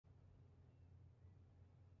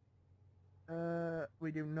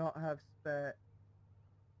We do not have spare.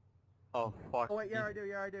 Oh fuck. Oh wait, yeah I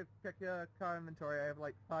do. Check your car inventory. I have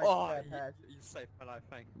like 5 Oh, spare pairs. you saved my life,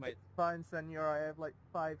 thank you, mate. Fine, senor. I have like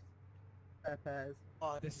 5 spare pairs.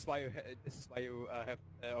 Oh, this is why you have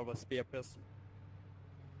over spear pierce.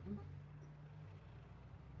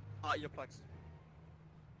 Ah, earplugs.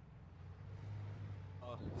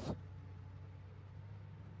 Oh.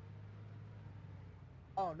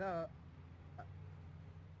 Oh no.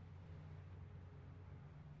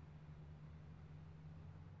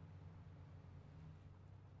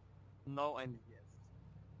 No and yes.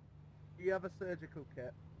 Do you have a surgical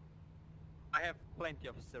kit? I have plenty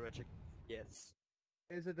of surgical. Yes.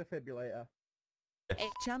 Here's a defibrillator.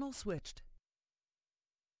 Channel switched.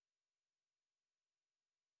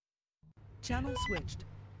 Channel switched.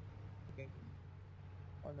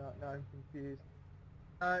 Oh no, I'm confused.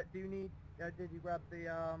 Do you need? Did you grab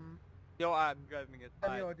the Yo, I'm grabbing it.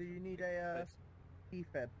 Senor, do you need a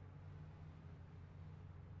defib?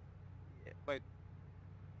 Yeah, wait.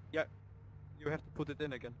 Yeah. You have to put it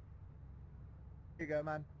in again. Here you go,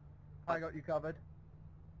 man. I got you covered.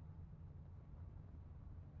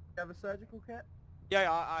 You have a surgical kit?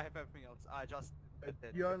 Yeah, I have everything else. I just did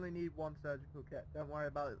it. You only need 1 surgical kit. Don't worry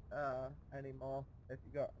about any more if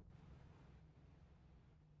you got.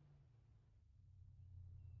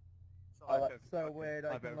 So Oh, that's so okay, weird.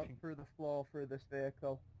 I have can look everything. through the floor through this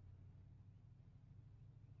vehicle.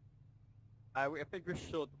 I think we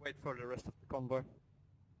should wait for the rest of the convoy.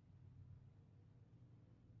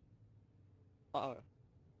 Uh-oh.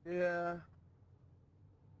 Yeah.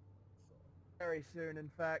 Very soon, in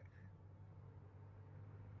fact.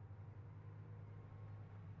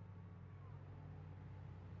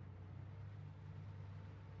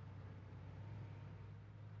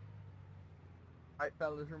 Right,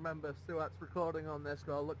 fellas, remember, Stuart's recording on this.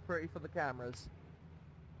 Gotta look pretty for the cameras.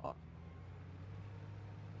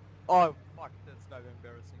 Oh, fuck, that's very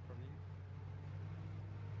embarrassing for me.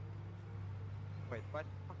 Wait, what the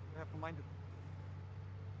fuck do you have reminded?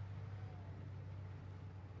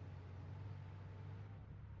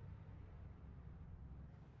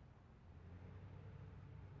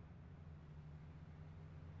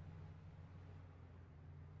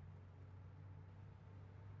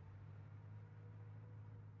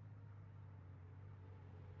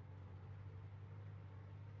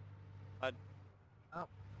 Oh.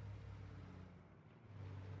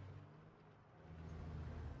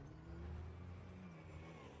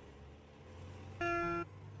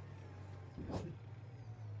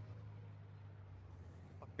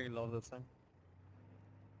 Fucking love this thing.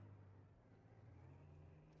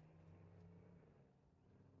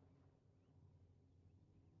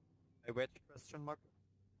 A wedge question mark?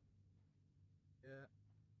 Yeah.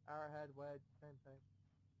 Arrowhead, wedge, same thing.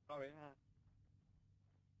 Oh yeah.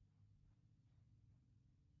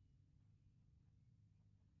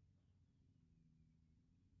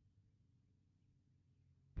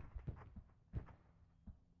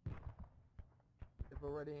 They've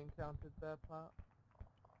already encountered their part.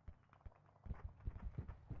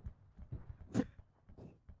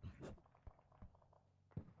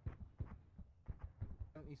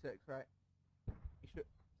 $76, right? You should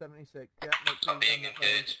 76. Yeah. I'm being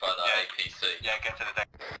engaged by the APC. Yeah, get to the deck.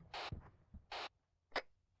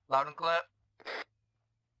 Loud and clear.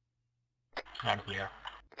 Loud and clear.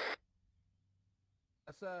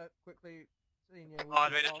 Let's quickly, Senior.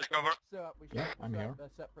 Ready to take over? We should I'm here. They're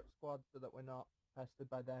separate squads so that we're not pestered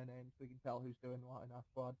by their names. We can tell who's doing what in our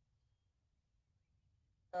squad.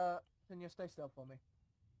 Senior, stay still for me.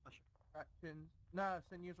 Actions. No,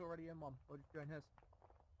 Senior's already in one. We'll just join his.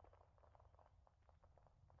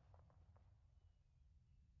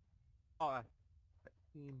 Alright.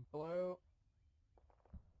 Team Blue.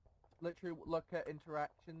 Literally look at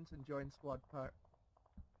interactions and join squad part.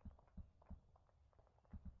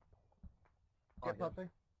 Oh, Yeah, yeah. puppy.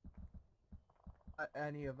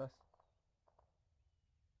 Any of us.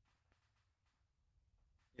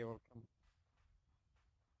 You're welcome.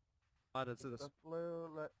 Ah, let's do this. The Blue,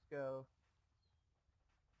 let's go.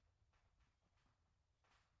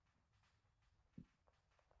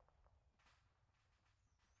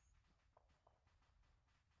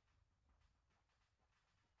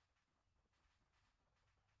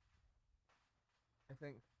 I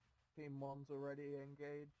think Team 1's already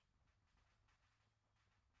engaged.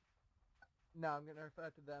 No, I'm going to refer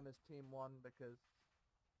to them as Team 1 because...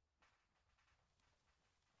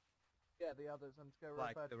 Yeah, the others, I'm just going to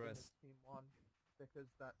Like refer to the them rest. as Team 1 because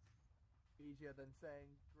that's easier than saying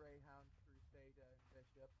Greyhound, Crusader, and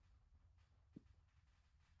Bishop.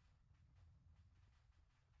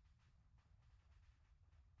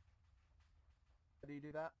 How do you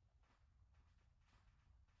do that?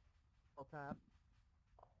 I'll tab.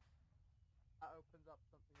 That opens up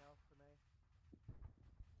something else for me.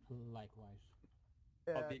 Likewise.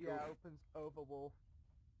 Yeah, big yeah, wolf. opens over wolf.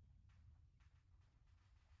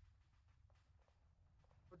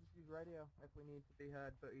 We'll just use radio if we need to be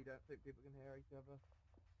heard, but you don't think people can hear each other.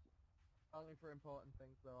 Only for important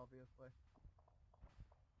things, though, obviously.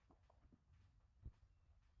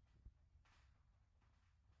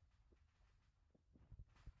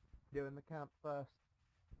 Doing the camp first.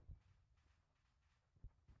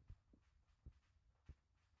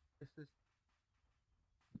 This is...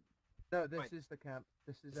 No, this Wait. is the camp.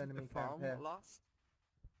 This is Isn't enemy the farm camp here. lost?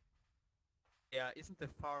 Yeah, isn't the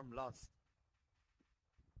farm lost?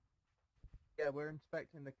 Yeah, we're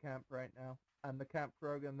inspecting the camp right now. And the camp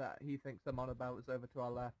Krogan that he thinks I'm on about is over to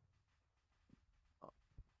our left.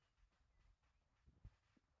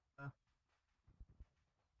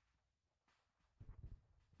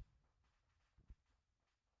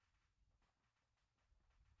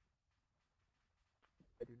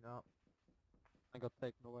 I do not. I got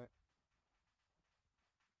taken away.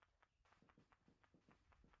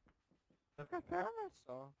 I've got cameras,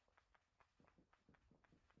 so...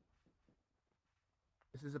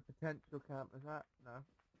 This is a potential camp, is that? No.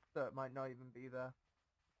 So it might not even be there.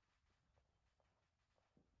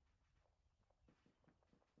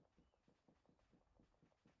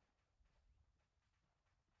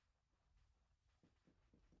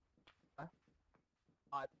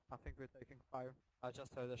 I think we're taking fire. I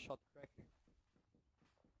just heard a shot cracking.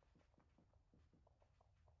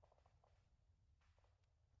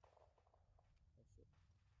 That's it.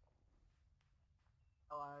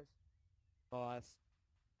 Allies. Nice.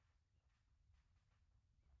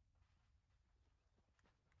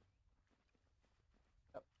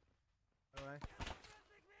 Alright.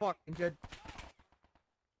 Fuck! Injured.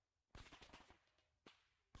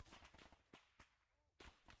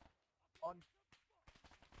 On.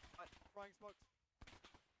 Right, throwing smokes.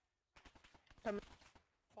 Come-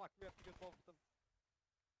 Fuck, we have to get both of them.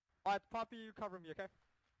 Alright, Poppy, you cover me, okay?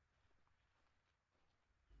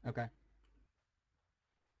 Okay.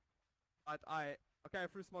 Alright, okay,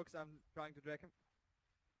 through smokes, I'm trying to drag him.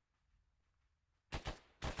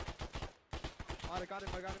 Alright, I got him.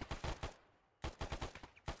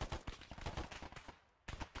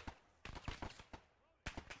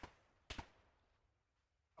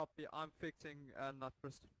 Copy, I'm fixing nut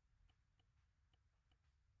first.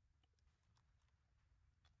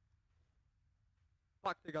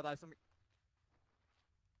 Fuck, they got eyes on me.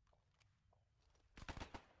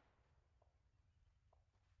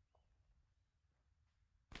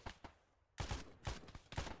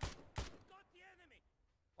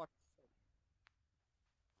 Fuck.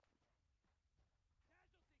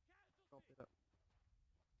 Copy that.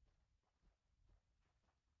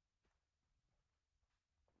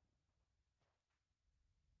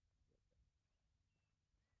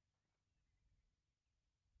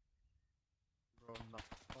 Bro, no.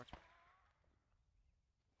 Fuck.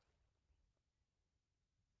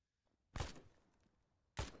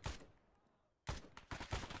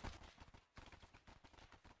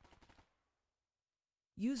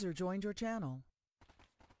 User joined your channel.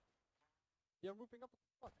 Yeah, moving up.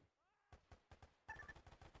 Fuck.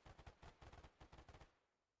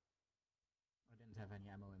 I didn't have any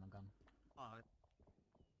ammo in my gun. Alright.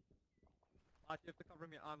 Alright, you have to cover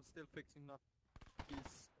me. I'm still fixing nut.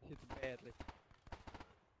 He's hit badly.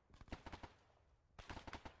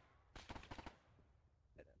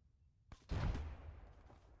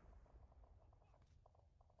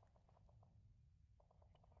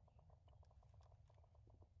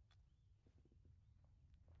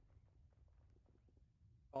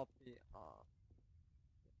 Copy.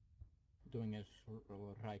 Doing his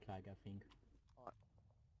right leg, I think.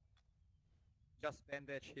 Just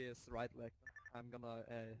bandage his right leg. I'm gonna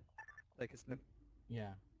take his limb.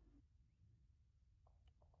 Yeah.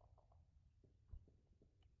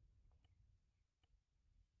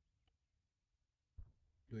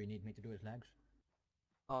 Do you need me to do his legs?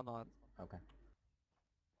 Oh no. Okay.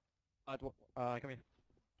 Come here.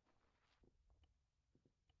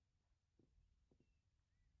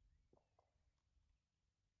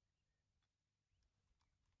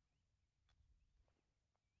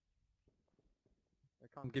 I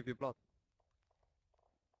can't give you blood.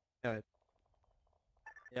 Yeah.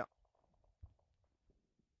 Yeah.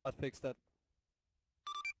 I'll fix that.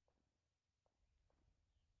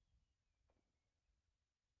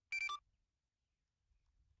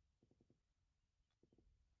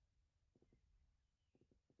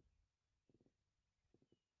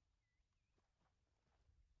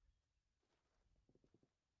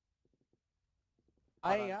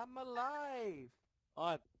 I am alive!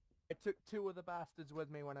 Alright. I took 2 of the bastards with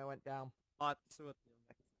me when I went down. Alright, so what?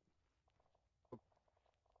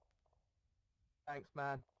 Thanks,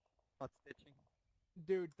 man. Not stitching.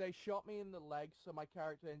 Dude, they shot me in the leg, so my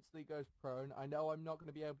character instantly goes prone. I know I'm not going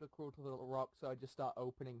to be able to crawl to the little rock, so I just start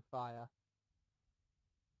opening fire.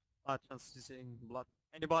 Just seeing blood.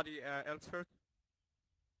 Anybody else hurt?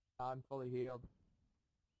 I'm fully healed.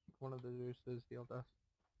 One of the Zeus's healed us.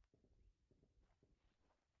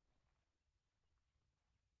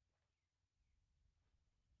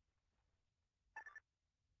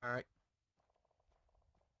 Alright.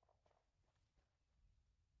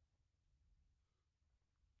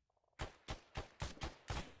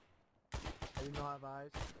 I do not have eyes.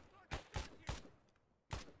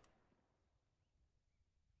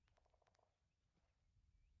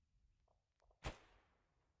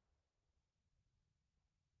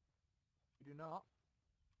 You do not?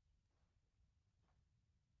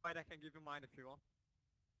 Wait, I can give you mine if you want.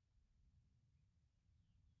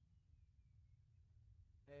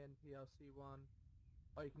 And PLC 1.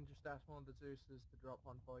 Or you can just ask one of the Zeus's to drop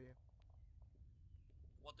one for you.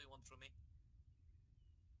 What do you want from me?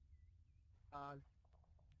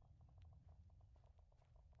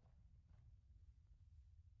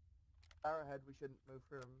 Arrowhead, we shouldn't move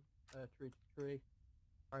from tree to tree.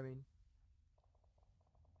 I mean...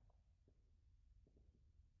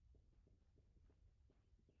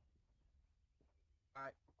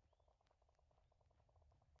 Alright.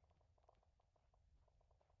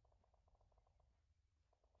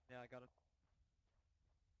 Yeah, I got it.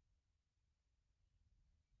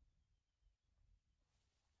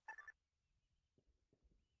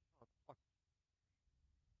 Oh, fuck.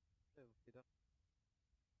 Ew, he done.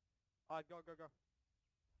 Alright, go, go, go.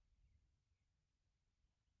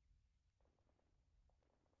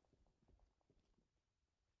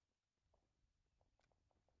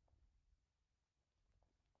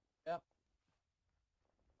 Yep.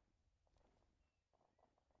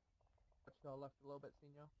 Watch to our left a little bit,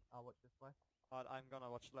 Senor. I'll watch this way. Alright, I'm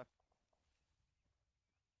gonna watch left.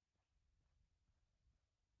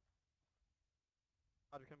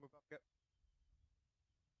 Alright, we can move up, go.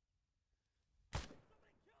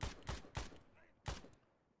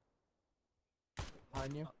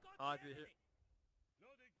 Behind you. Alright, we're here.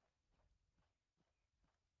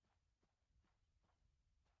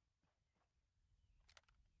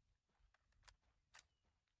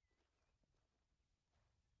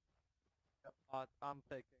 Yep. Alright,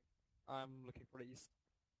 I'm looking for the east.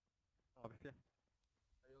 Oh, with you.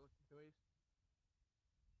 Are you looking to east?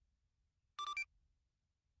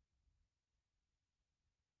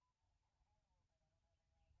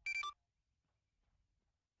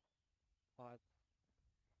 Alright.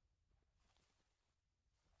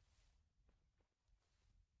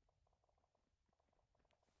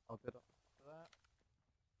 I'll get up to that.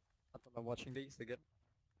 I thought I'm watching these again.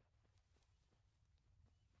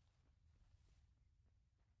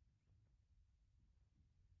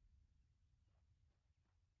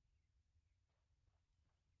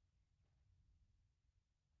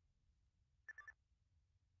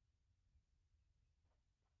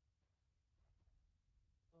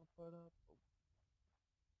 I'll put up.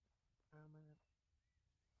 A minute.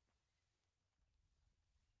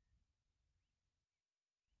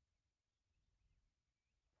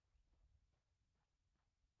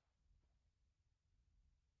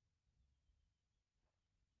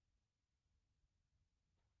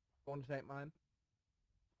 Want to take mine?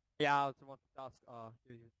 Yeah, I also want to ask,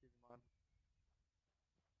 give you mine.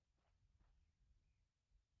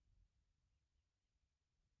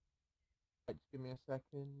 Right, just give me a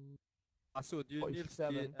second. So do you need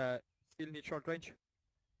 47. still need short range?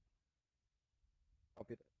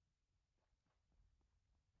 Copy that.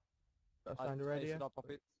 That's I'll kind of space ready. it up a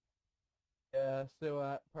bit. Yeah,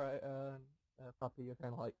 so Puppy, you're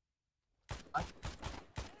kind of like.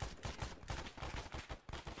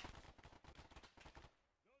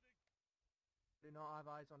 Do not have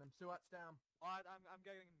eyes on him. Suat's down. Alright, I'm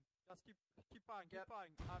going. Just keep firing, keep Yep.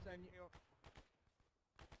 firing. I'm Send taking you.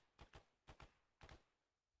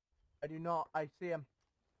 I do not. I see him.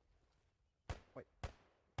 Wait.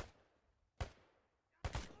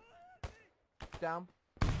 Down.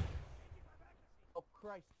 Oh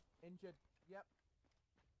Christ! Injured. Yep.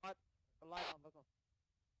 What? Light on, that's all.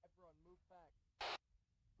 Everyone, move back.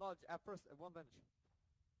 Lodge, at first, one bench.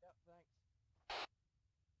 Yep. Thanks.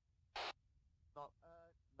 Not.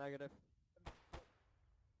 Negative.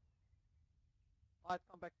 Alright,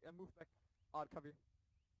 come back and move back. Alright, cover you.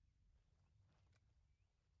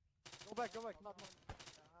 Go back, not.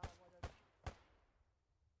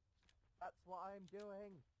 That's what I'm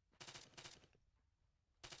doing.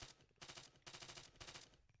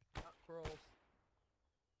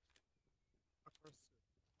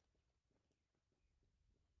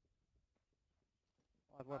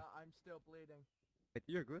 What? I'm still bleeding. Wait,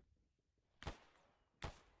 you're good?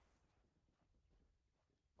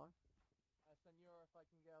 Senor, if I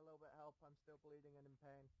can get a little bit of help, I'm still bleeding and in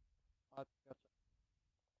pain. Gotcha.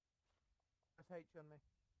 Press H on me.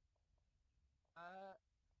 Uh,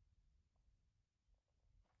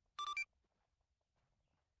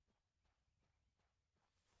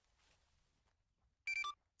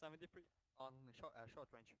 73 on short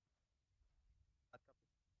range. That copy.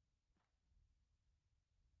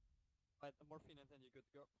 Right, the morphine and then you're good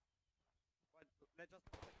to go. Right, let's just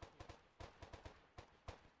protect from here.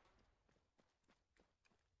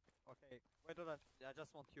 Okay, wait on that. I just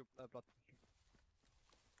want your blood pressure.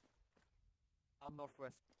 I'm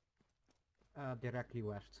northwest. Directly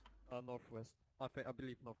west. Northwest. I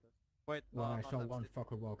believe northwest. Wait, Well, I no, saw that's one it.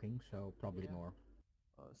 fucker walking, so probably Yeah. more.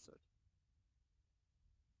 Search.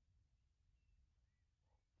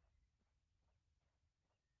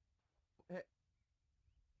 hit.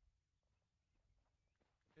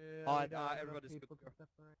 Yeah, Alright, we don't have enough everybody's good people to to go.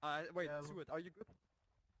 separate. Wait, Yeah, Suet, are you good?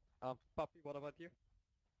 Puppy, what about you?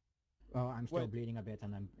 Oh, I'm still Wait. bleeding a bit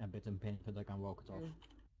and I'm a bit in pain, but I can walk it off.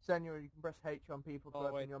 Senor, you can press H on people to Oh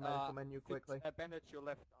open wait, your medical menu quickly. bandage your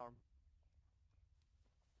left arm.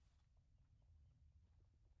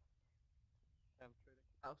 I'm trading.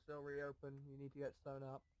 I'll still reopen. You need to get sewn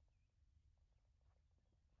up.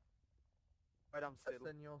 Wait, I'm still.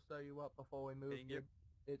 Senor, sew you up before we move. Getting you. Dude.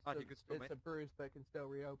 It's Ah, you good to go, it's mate. a bruise, but it can still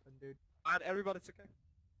reopen, dude. Alright, everybody's okay.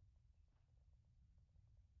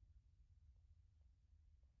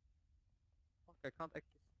 Okay, I can't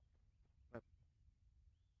access. Right.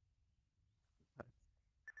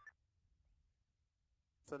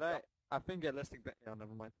 So that I think elastic back. Yeah,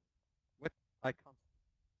 never mind. What? I can't.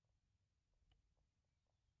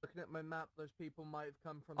 Looking at my map, those people might have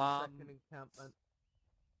come from the second encampment.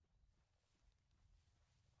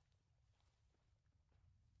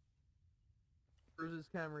 Bruises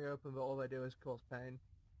can reopen, but all they do is cause pain.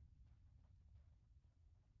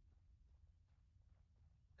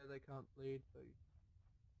 Yeah, they can't bleed, so you...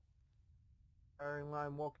 Firing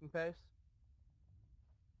line, walking pace.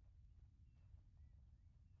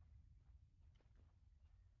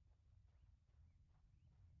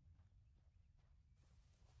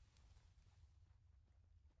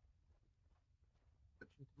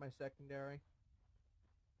 Switching to my secondary.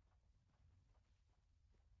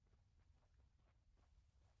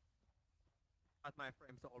 But my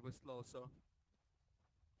frames are always slow, so.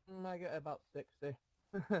 I get about 60.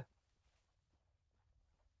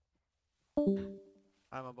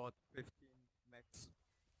 I'm about 15 max.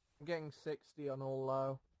 I'm getting 60 on all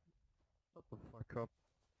low. Shut the fuck up.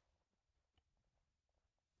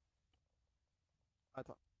 I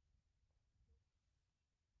thought.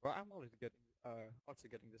 Well, I'm already getting, also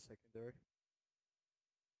getting the secondary.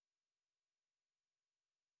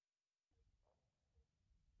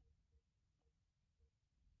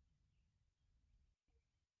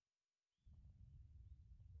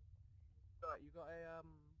 Right, you got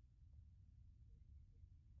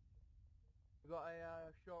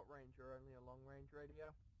a short range or only a long range radio?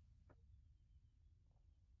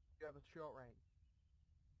 You have a short range.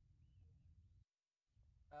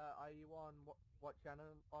 Are you on what channel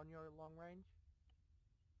on your long range?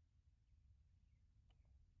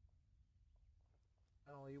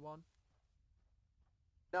 Channel are you on?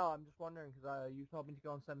 No, I'm just wondering because you told me to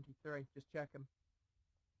go on 73. Just check him.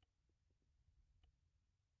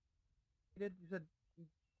 You did. You said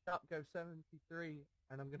scout go 73,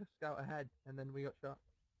 and I'm gonna scout ahead, and then we got shot.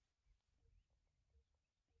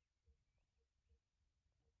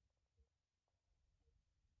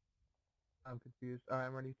 I'm confused. Alright,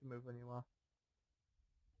 I'm ready to move when you are.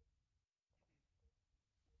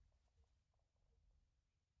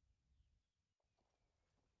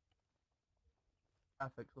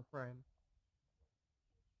 Graphics will frame.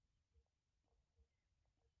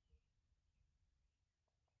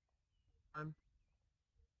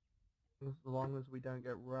 As long as we don't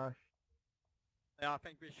get rushed. Yeah, I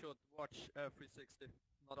think we should watch 360,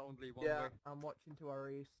 not only one Yeah, way. I'm watching to our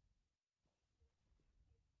east.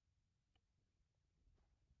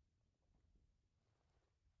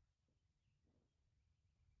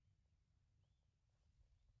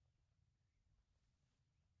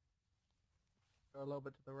 Go a little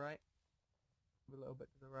bit to the right. A little bit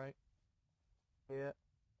to the right. Yeah.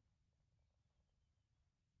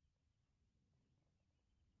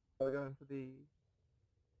 We're going for the...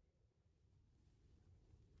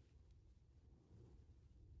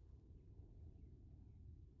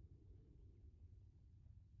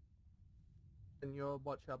 And you'll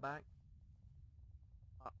watch our back.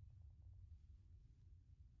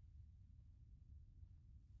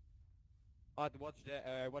 I'd watch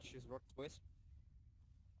these rocks, boys.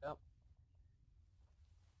 Yep.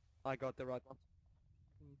 I got the right one.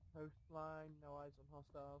 Coastline, no eyes on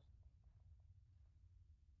hostiles.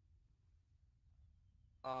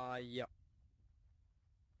 Yeah.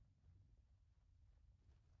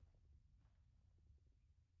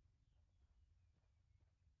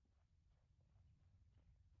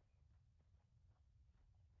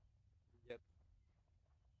 Yep.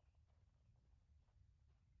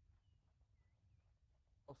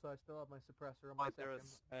 Also, I still have my suppressor on my But there second.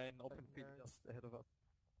 is an open second field barrel. just ahead of us.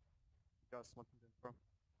 You guys want to from?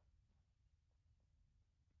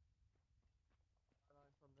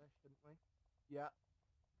 Line from this, shouldn't we? Yeah.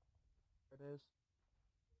 It is.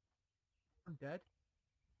 I'm dead.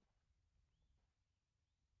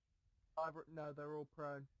 No, they're all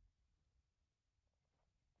prone.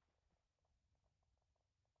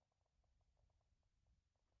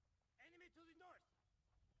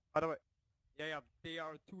 By the way, yeah, they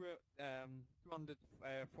are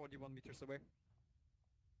 241 meters away.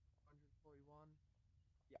 141.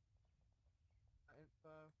 Yeah.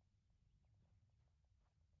 Info.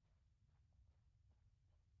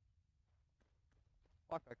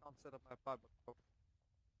 Fuck, I can't set up my fiber.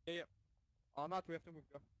 Yeah. Oh, not, we have to move,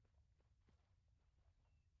 go.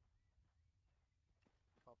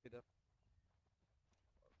 Copy that.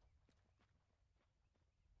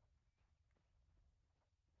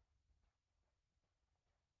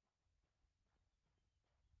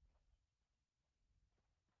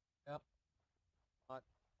 Yep.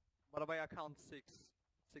 By the way, I count six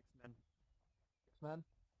men. 6 men.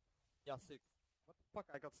 Yeah, 6. What the fuck,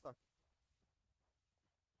 I got stuck.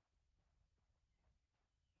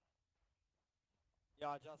 Yeah,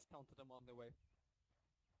 I just counted them on the way.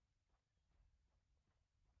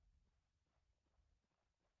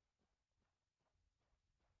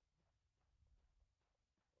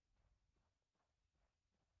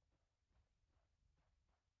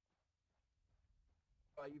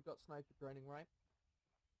 You've got sniper training, right?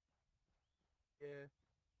 Yeah.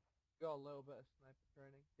 Got a little bit of sniper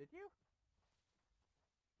training. Did you?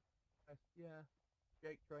 Yeah.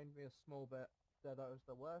 Jake trained me a small bit. Said I was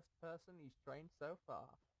the worst person he's trained so far.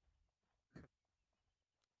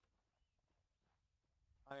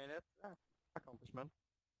 I mean, it's accomplishment.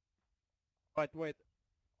 Wait.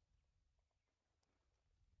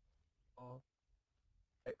 Oh.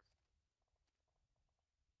 6.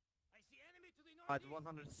 At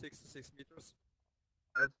 166 meters.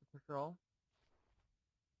 There's the patrol.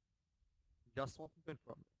 Just want to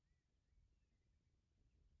confirm.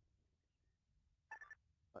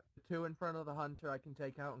 The 2 in front of the hunter I can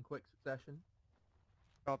take out in quick succession.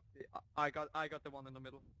 Copy. I got the one in the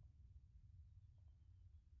middle.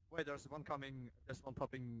 Wait, there's one coming. There's one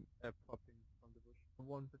popping from the bush.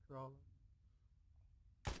 1 patrol.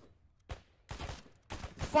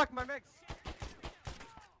 Fuck my mix!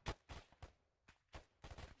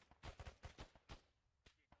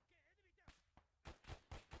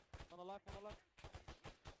 On the left.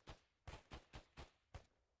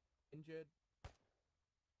 Injured.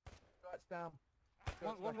 That's down.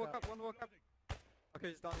 One walk up. Okay,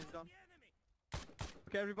 he's done.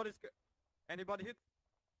 Okay, everybody's good. Anybody hit?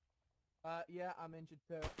 Yeah, I'm injured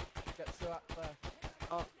too. Get Suat first.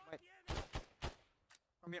 Oh, wait.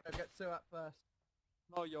 Come here. No, get Suat first.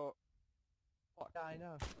 No, you're... Fuck. Yeah, I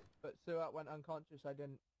know. But Suat went unconscious, I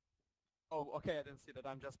didn't. Oh, okay, I didn't see that.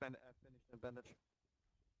 I'm just finished the bandage.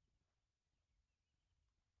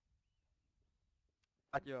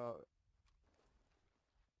 At your...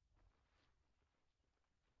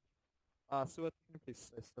 Suat, can you please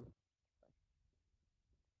stay still?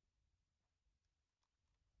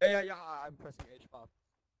 Yeah, I'm pressing H bar.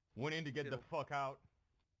 Went in to get the fuck out.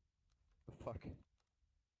 The fuck?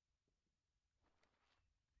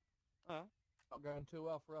 Not going too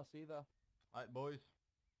well for us either. Alright, boys.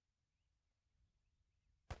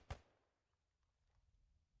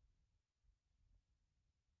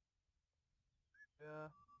 Yeah.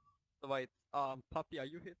 So wait, Puppy, are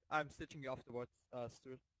you hit? I'm stitching you afterwards,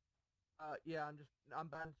 Stuart. Yeah, I'm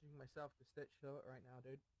bandaging myself to stitch through it right now,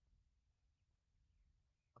 dude.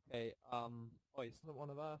 Okay, boys. Wasn't one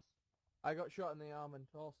of us. I got shot in the arm and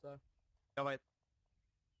torso. Yeah, wait.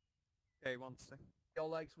 Okay, one sec. Your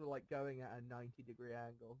legs were like going at a 90-degree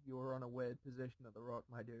angle. You were on a weird position of the rock,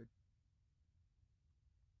 my dude.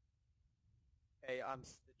 Okay, I'm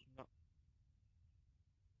stitching up.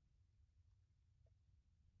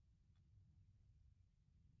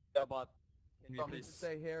 Yeah, but can you Want me please... to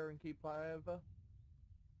stay here and keep eye over?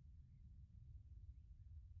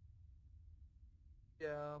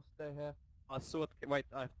 Yeah, I'll stay here. Stuart, wait,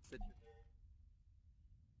 I have to stitch you.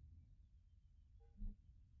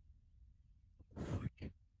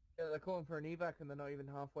 Yeah, they're calling for an evac and they're not even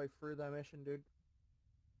halfway through their mission, dude.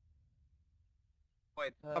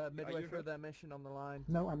 Wait, Puppy, are Midway you through hurt? their mission on the line.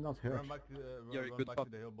 No, I'm not hurt. Run back to the You're a run good back pup.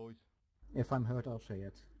 to the hill, boys. If I'm hurt, I'll say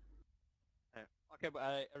it. Yeah. Okay,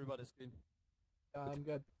 but everybody's clean. I'm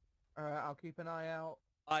good. Alright, I'll keep an eye out.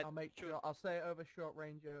 I I'll make sure. I'll stay over short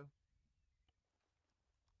range.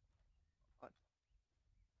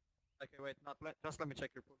 Okay, wait, just let me check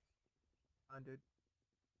your books. Fine, dude.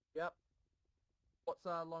 Yep. What's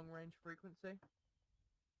our long range frequency?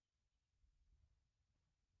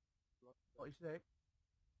 What you say?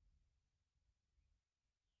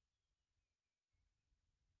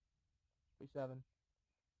 Seven.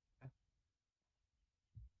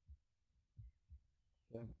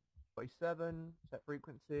 Yeah. 47. Set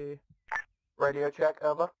frequency. Radio check.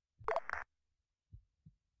 Over.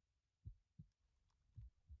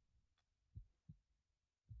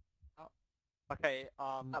 Okay,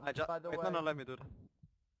 I just by the wait, way- no, let me do that.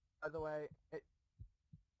 By the way,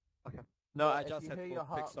 No, I if just you had hear to your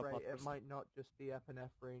heart fix up rate, what it was- might not just be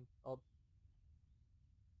epinephrine.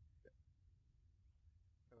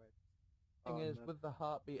 Thing is, no. with the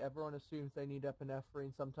heartbeat, everyone assumes they need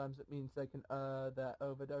epinephrine. Sometimes it means they can they're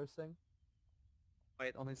overdosing.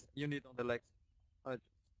 Wait, you need on the legs.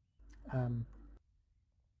 Um,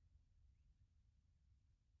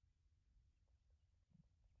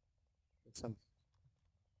 Some.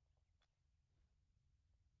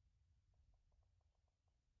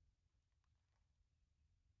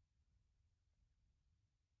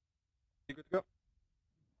 You good to go?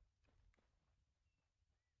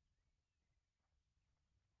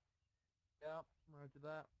 Yeah, roger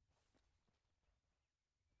that.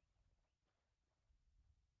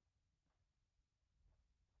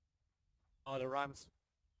 Oh, the rhymes.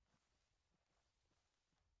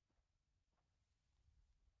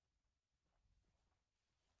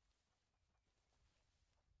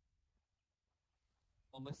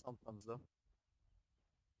 Only sometimes though.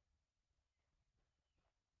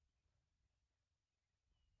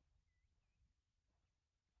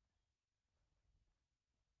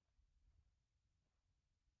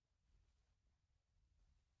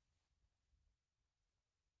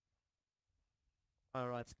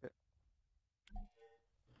 Alright, good.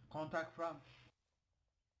 Contact from.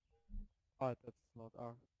 Alright, that's not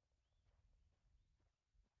our.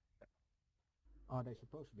 are they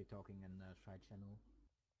supposed to be talking in side channel?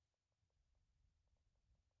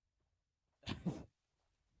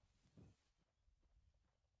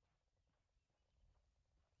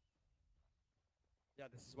 Yeah,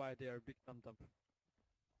 this is why they are big thumb thumb.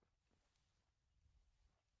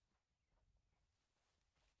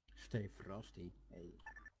 Stay frosty. Hey.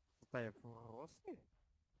 Stay frosty.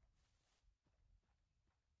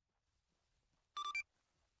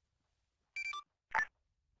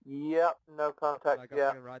 Yep, no contact. I got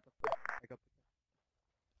Yeah. the right. I got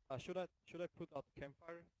the. Should I put out the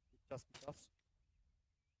campfire just because?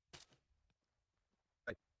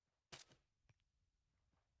 Right.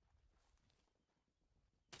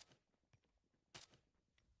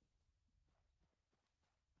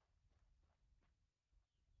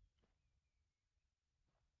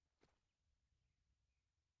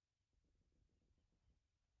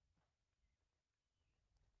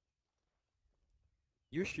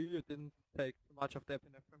 You sure you didn't take too much of the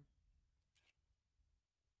epinephrine?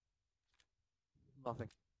 Nothing.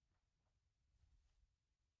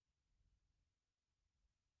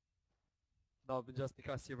 No, but just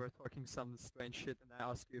because you were talking some strange shit and I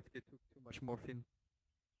asked you if they took too much morphine.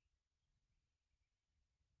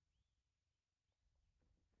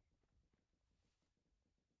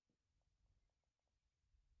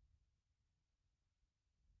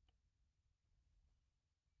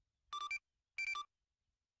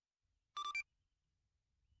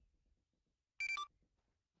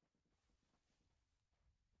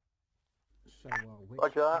 So, which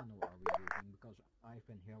Roger that. channel are we using? Because I've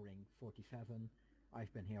been hearing 47,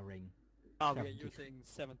 I've been hearing Oh, we are 70. using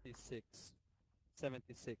 76.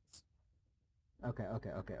 76. Okay.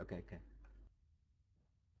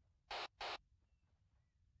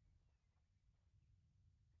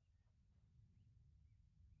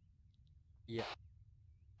 Yeah.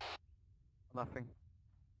 Nothing.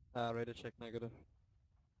 Radar check negative.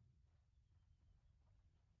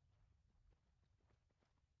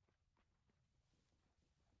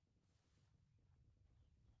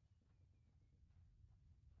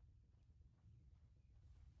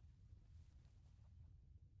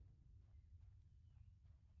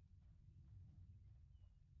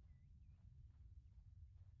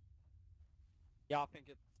 Yeah, I think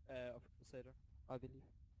it's of Crusader, I believe.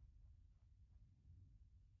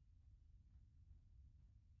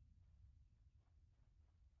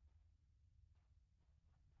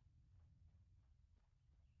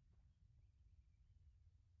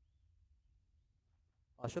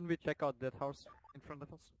 Shouldn't we check out that house in front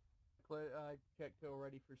of us? I checked it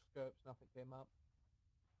already through scopes, nothing came up.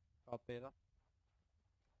 Copy that.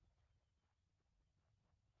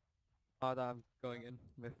 I'm going in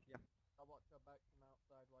with yeah. I'll watch our back from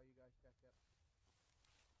outside while you guys check it.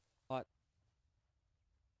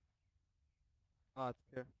 It's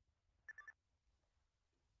clear.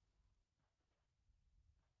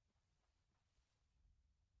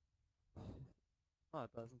 No,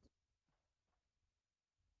 it doesn't.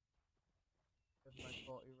 There's my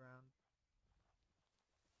 40 round.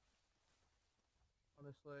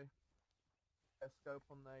 Honestly, a scope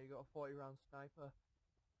on there, you got a 40 round sniper.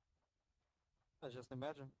 I just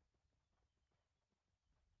imagine.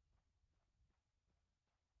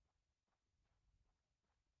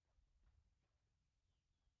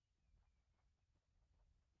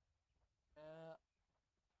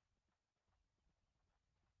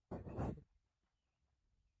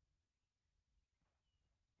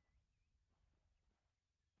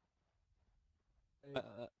 Yeah.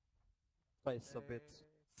 Space a bit.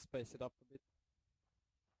 Space it up a bit.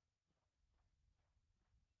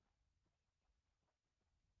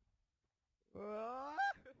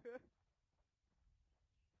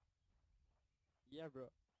 Yeah, bro.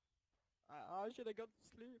 I should have gone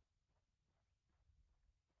to sleep.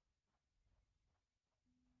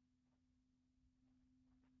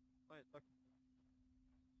 Wait, look.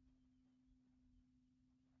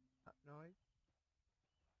 That noise.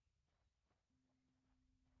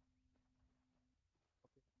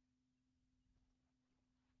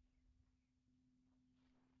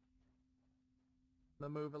 I'm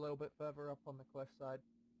gonna move a little bit further up on the cliff side.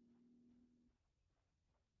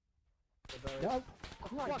 No!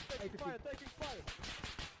 Fuck, Christ! taking fire, taking fire!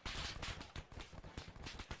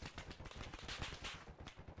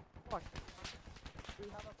 Fuck. We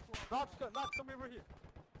have a squad. Not come over here.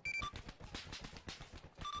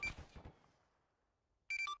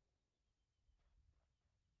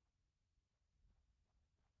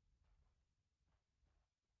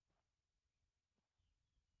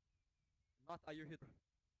 Not, are you hit?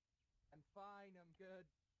 I'm fine, I'm good.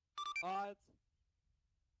 Alright.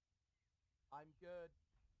 I'm good.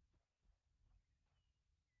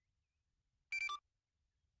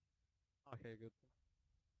 Okay, good.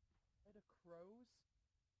 Where the crows?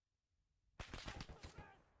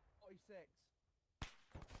 46.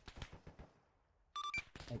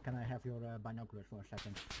 Hey, can I have your binoculars for a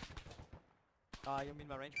second? You mean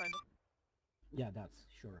my rangefinder? Yeah, that's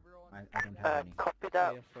sure. Everyone- I don't have any. Copy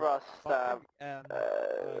that, Yeah, sure. Frost.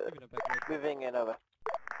 Give me the back right. Moving in over.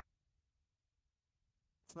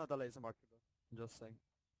 It's not a laser marker, bro. I'm just saying.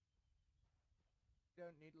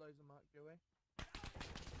 Don't need laser mark, do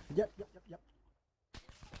we? Yep.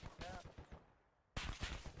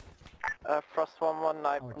 Frost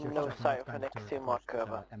 119, Our tier no 7 sight of an canister X2 mark versus,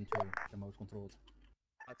 over. M2, the most controlled.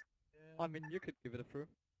 Yeah. I mean, you could give it a through.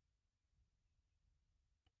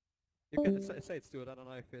 You can say it's to it. I don't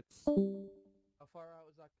know if it's. How far out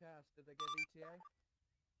was that cast? Did they give ETA?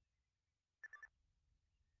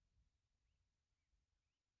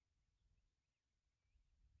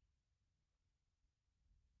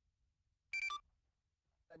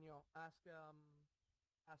 Daniel, ask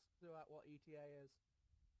Stuart what ETA is.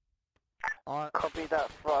 Copy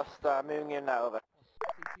that, Frost. Moving in now over.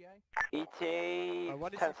 CTA? ETA,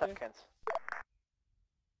 What is 10 ETA? seconds.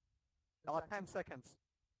 10 seconds.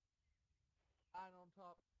 And on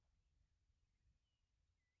top.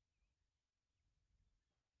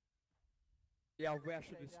 Yeah, where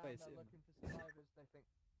should Stay we down, space they're in? looking for survivors, they think.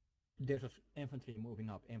 There's infantry moving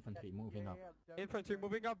up, infantry moving up. Don't Infantry peek,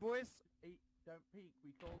 moving up, boys. Don't peek,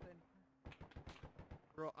 we called in.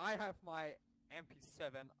 Bro, I have my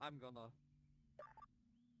MP7. I'm gonna.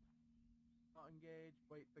 Not engage,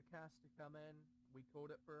 wait for cast to come in. We called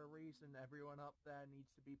it for a reason. Everyone up there needs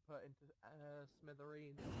to be put into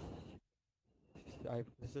smithereens.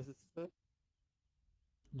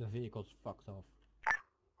 The vehicle's fucked off.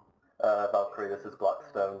 Valkyrie, this is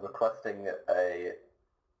Blackstone, requesting a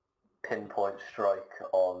pinpoint strike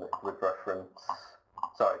on grid reference,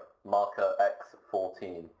 marker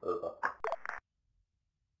X14, over.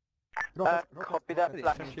 Copy that,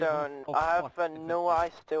 Blackstone. I have no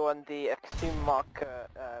eyes still on the X2 marker.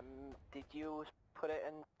 Did you put it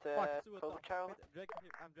into Silver Child?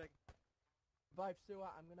 I'm dragging. Vive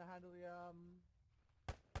Stuart, I'm gonna handle the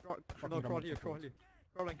No, crawl here.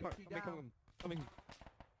 Crawling, coming.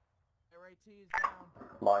 their AT is down.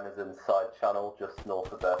 Mine is inside channel, just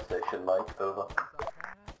north of their station, mate, over.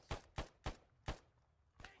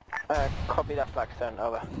 Copy that, Blackstone,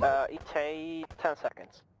 over. ETA, 10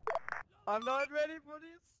 seconds. I'm not ready for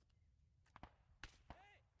this.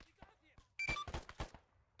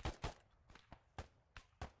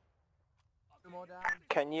 more down.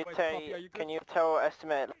 Can you Wait, tell? Poppy, are you Can good? you tell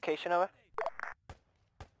estimate location of it?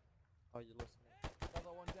 Oh, you lost me.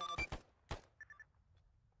 Another one dead.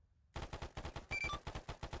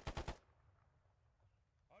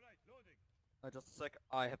 Just a sec.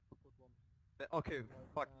 I have to put one. Okay,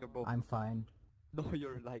 fuck, you're both. I'm fine. No,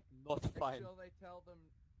 you're like not Make fine. sure they tell them.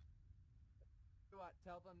 What?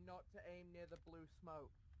 Tell them not to aim near the blue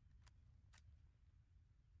smoke.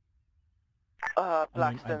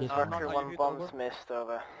 Blackston's did Mercury fine. 1 bombs missed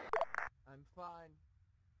over. I'm fine.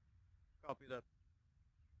 Copy that.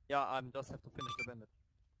 Yeah, I'm just have to finish the bandit.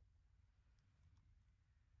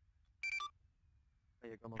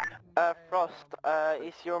 There you go, man. Frost,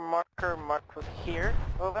 is your marker marked with here?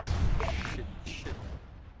 Over. Shit.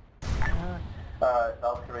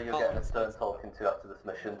 Valkyrie, you're getting a stern talking to after this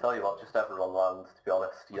mission. Tell you what, just everyone land, to be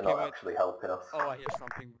honest. You're Okay, not wait. actually helping us. Oh, I hear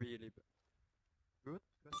something really good.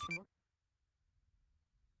 Question mark?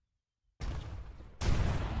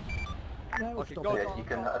 No, Okay, stop go, it. Yeah, you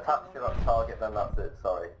can attack to that target, then that's it,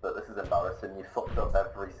 sorry. But this is embarrassing. You fucked up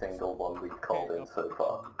every single one we've called in so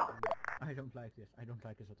far. I don't like this. I don't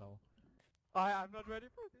like this at all. I'm not ready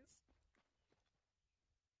for this.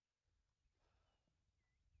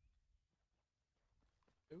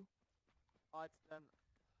 Alright, then.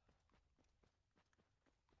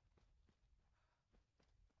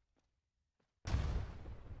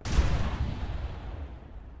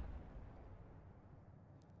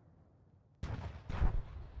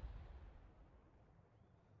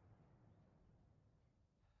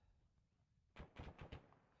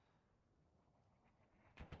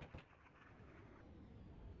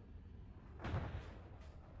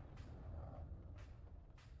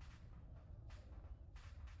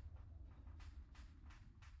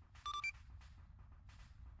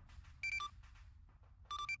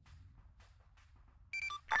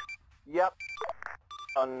 Yep.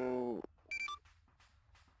 On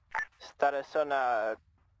status on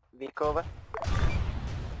vehicle over.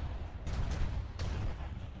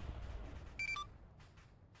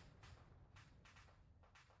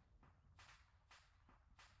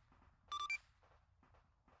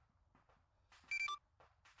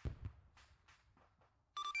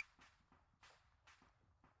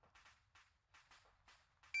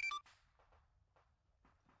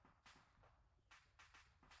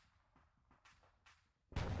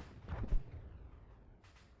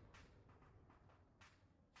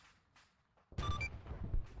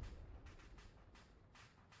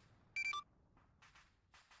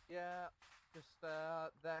 Yeah, just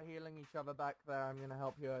they're healing each other back there. I'm gonna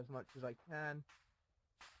help you as much as I can.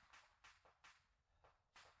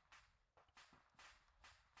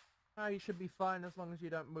 Oh, you should be fine as long as you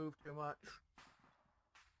don't move too much.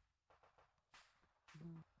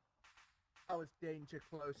 That was danger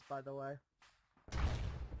close, by the way.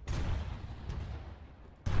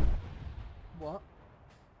 What?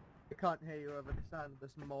 I can't hear you over the sound of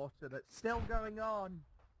this mortar that's still going on.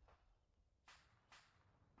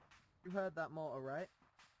 You heard that mortar, right?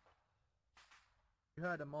 You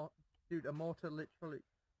heard a mortar. Dude, a mortar literally...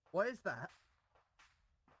 What is that?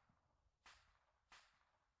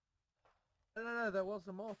 No, there was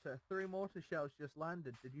a mortar. 3 mortar shells just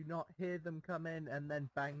landed. Did you not hear them come in and then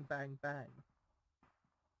bang, bang, bang?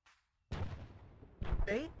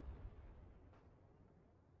 See?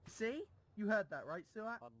 See? You heard that, right,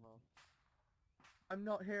 Suat? I don't know. I'm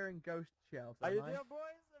not hearing ghost shells, Are am you I? there, boys?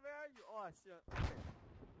 Where are you? Oh, I see it. Okay.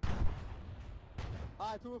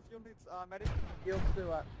 Two of you needs medic. Heal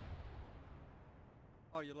Suat.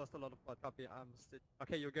 Oh, you lost a lot of blood. Copy. I'm still.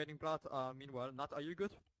 Okay, you're getting blood. Meanwhile, Nat, are you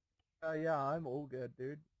good? Yeah, I'm all good,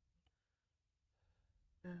 dude.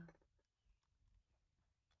 That's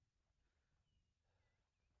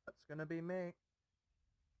gonna be me.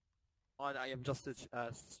 Oh, I am just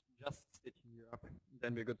stitching you up.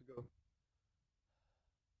 Then we're good to go.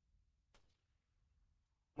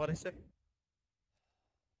 What I say?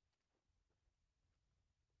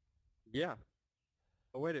 Yeah.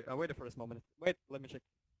 I waited for this moment. Wait, let me check.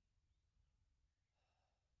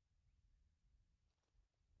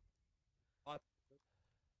 What?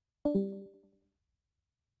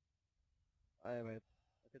 I wait.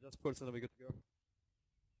 Okay, just pull so that we're good to go.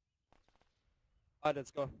 Alright,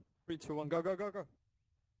 let's go. 3, 2, 1, go, go, go, go.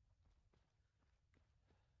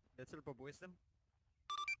 Let's help wisdom.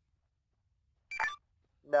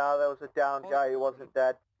 No, there was a down guy who wasn't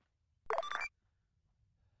dead.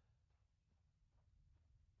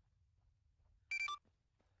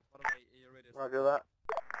 What am I? Are you ready? Roger that.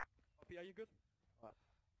 Poppy, are you good? Alright.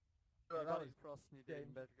 Oh, that Anybody was cross need James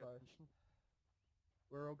in bed close. condition?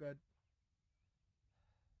 We're all good.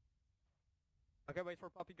 Okay, wait for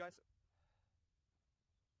Poppy, guys.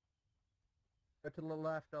 Go to the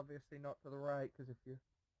left, obviously, not to the right, because if you...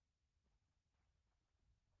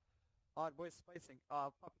 Alright, boys, spacing.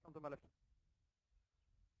 Puppy, come to my left.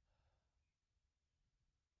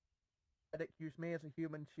 Medic, use me as a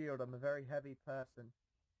human shield. I'm a very heavy person.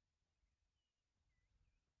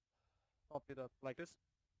 Copy that. Like this.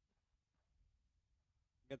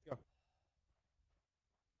 Get go.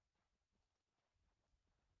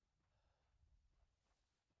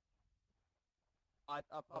 Alright,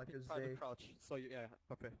 Like Puppy, a try to Z. crouch. So you, yeah,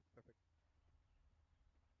 perfect.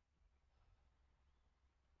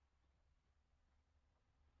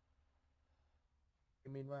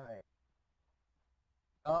 You mean right?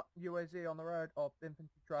 Oh, UAZ on the road, or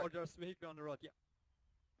infantry truck. Oh, there's vehicle on the road, yeah.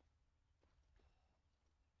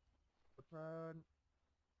 Road.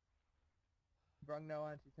 Brung no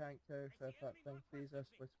anti-tank too, so if that thing sees us,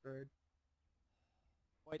 we're screwed.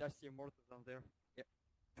 Wait, I see a mortar down there. Yeah,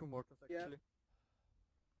 2 mortars Yeah. actually.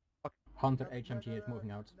 Hunter HMG is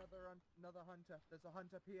moving out. Another hunter. There's a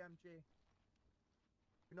hunter PMG.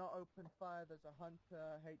 Do not open fire. There's a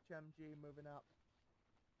hunter HMG moving up.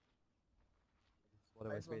 That's what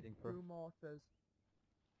I was Eyes on waiting for. 2 mortars.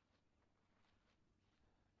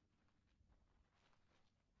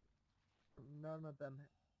 None of them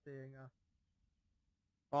seeing us.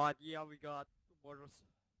 Alright, yeah, we got 2 mortars.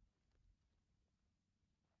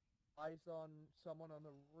 Eyes on someone on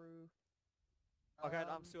the roof. Okay,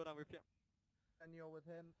 I'm still down with you. And you're with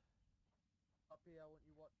him. Up here, I want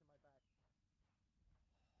you watching my back.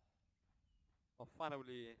 Well,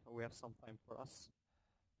 finally, we have some time for us.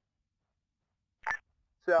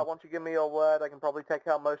 So yeah, once you give me your word, I can probably take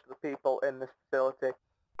out most of the people in this facility.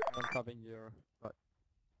 I'm covering your... Right.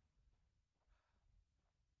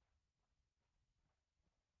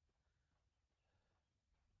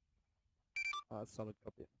 Solid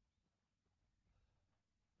copy.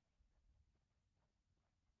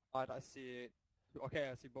 Alright, I see... Okay,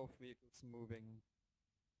 I see both vehicles moving.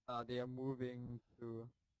 They are moving to...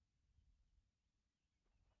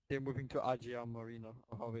 They're moving to Agia Marina,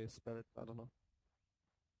 or how they spell it, I don't know.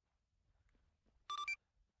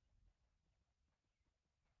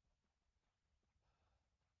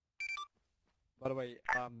 By the way,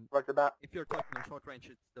 Roger that. if you're talking on short range,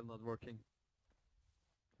 it's still not working.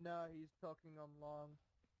 No, he's talking on long.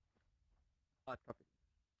 Copy.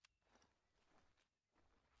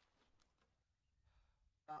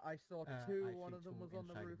 I saw I 2, see one of them 2 was on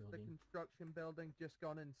the inside the roof of the building. construction building, just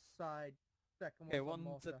gone inside. Second Okay, one's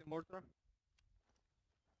on one set mortar. the mortar.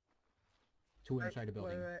 2 inside the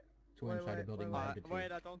building. 2 inside the building. wait, by the tree.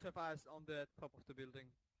 Wait, I don't have eyes on the top of the building.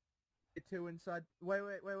 2 inside. Wait,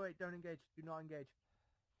 don't engage. Do not engage.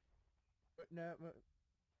 No,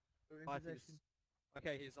 we're in Right, position.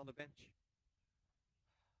 Okay, he's on the bench.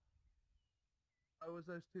 What was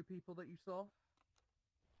those 2 people that you saw?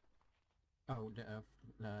 Oh,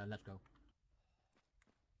 let's go.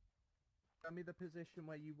 Tell me the position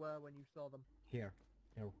where you were when you saw them. Here,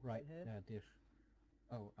 right here? this.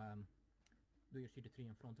 Oh, do you see the tree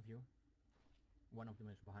in front of you? One of them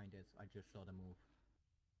is behind it. I just saw them move.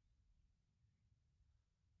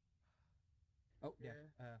 Oh, Yeah.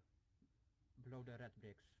 there. Below the red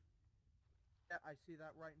bricks. Yeah, I see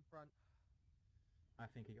that right in front. I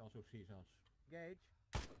think he also sees us. Engage.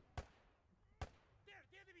 There,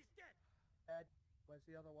 the enemy's dead. Dead. Where's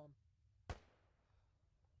the other one?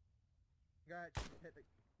 Guy hit the...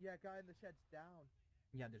 Yeah, guy in the shed's down.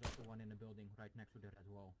 Yeah, there's also one in the building right next to the red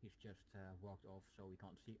wall. He's just walked off, so we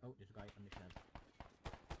can't see. Oh, there's a guy on the shed.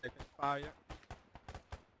 They can fire.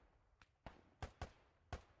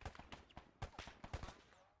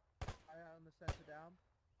 Guy on the center down.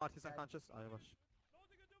 Artist Dead. unconscious. I was.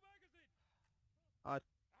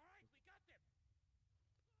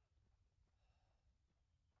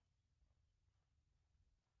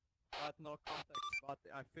 No contact, but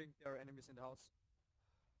I think there are enemies in the house.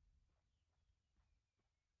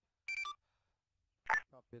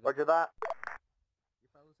 Copy that. Roger that. You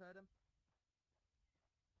fellas heard him?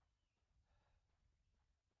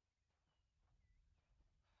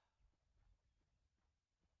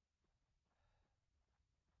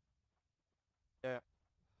 Yeah.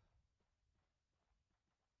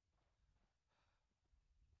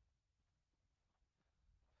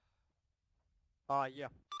 Yeah.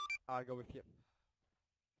 I'll go with you.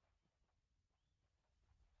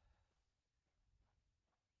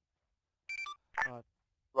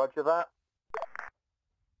 Roger that.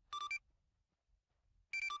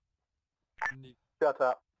 Need Shut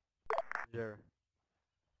up. here.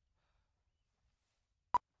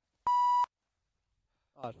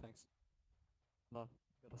 Thanks. No,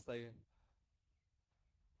 gotta stay.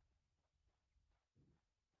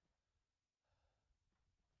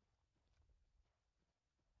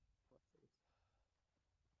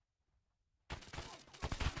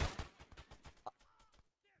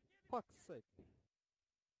 fuck's sake.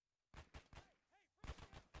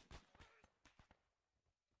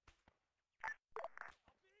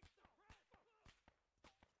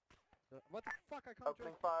 What the fuck, I can't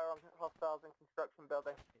Opening join. fire on hostiles in construction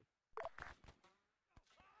building.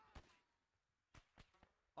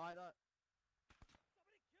 I don't...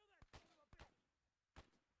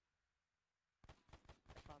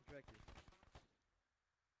 I can't drag you.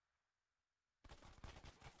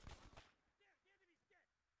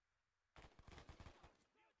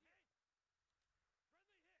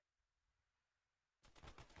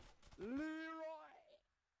 Leroy!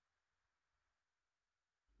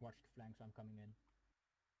 Watch the flanks, I'm coming in.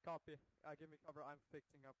 Copy. Give me cover, I'm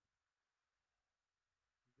fixing up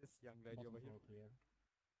this young lady Bottom over here. floor clear.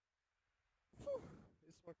 Phew,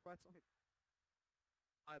 this worked quite solid.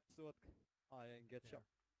 Absurd. I get Yeah. shot.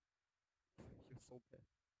 You're so bad.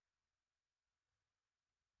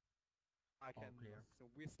 I All can clear. so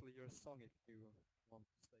whistle your song if you want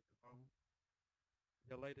to stay calm.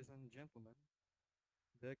 Yeah, ladies and gentlemen,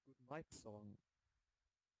 the good night song.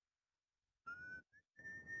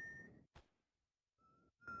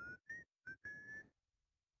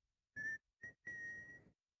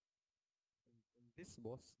 And this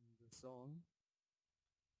was the song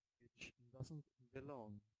which doesn't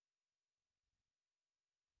belong.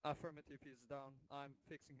 Affirmative, he's down. I'm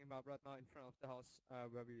fixing him up right now in front of the house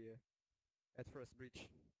where we at first breach.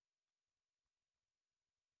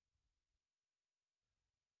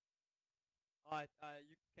 Alright,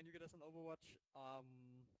 can you get us an Overwatch?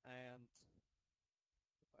 And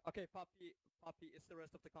okay, Puppy, is the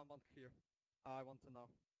rest of the compound clear? I want to know.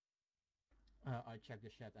 I checked the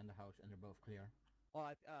shed and the house and they're both clear.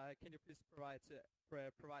 Alright, can you please provide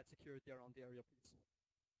security around the area, please?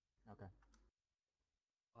 Okay.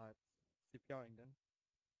 Alright, CPRing then.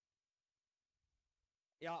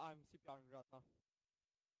 Yeah, I'm CPRing right now.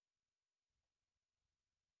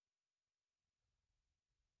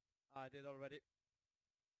 I did already.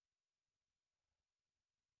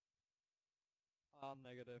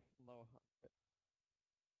 Negative, no.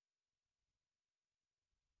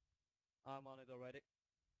 I'm on it already.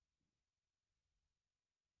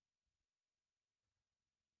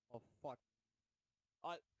 Oh fuck.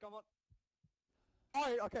 Alright, come on.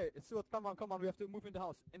 Alright, okay, Stuart, come on, we have to move in the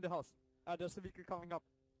house, there's a vehicle coming up.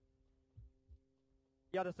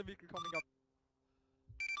 Yeah, there's a vehicle coming up.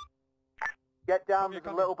 Get down, Okay, there's a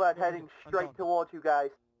come little here. bird Yeah, heading I'm straight down. towards you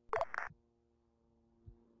guys.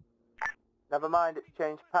 Never mind, it's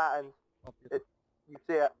changed patterns. Oh, You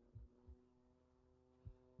see it.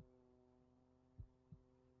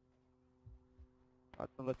 Alright,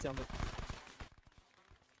 then let's jump it.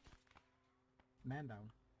 Man down.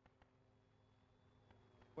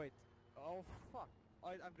 Wait. Oh fuck.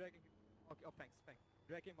 I'm dragging him. Okay, oh thanks.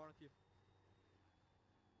 Drag him aren't you?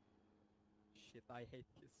 Shit, I hate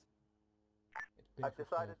this. It I've pinches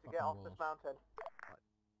decided the to get fucking off walls. this mountain.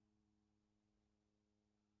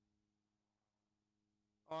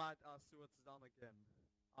 Alright, Stuart's down again.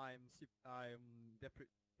 I'm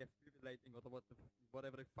defibrillating or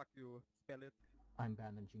whatever the fuck you spell it. I'm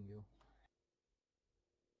bandaging you.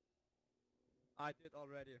 I did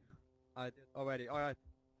already. Alright.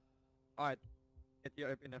 Get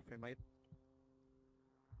your epinephrine, mate.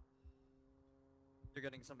 You're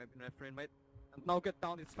getting some epinephrine, mate. And now get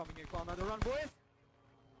down, it's coming in for another run, boys!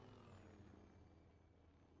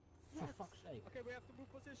 For fuck's sake. Okay, we have to move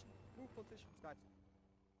positions, guys.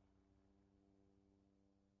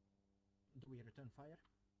 Do we return fire?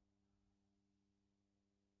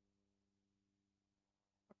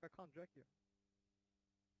 Fuck, I can't drag you.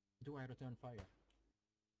 Do I return fire?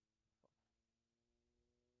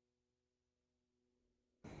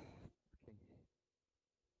 Okay.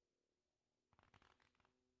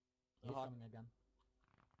 He's coming again.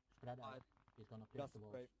 Spread out. Alright. He's gonna pierce Just the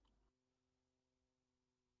walls. great.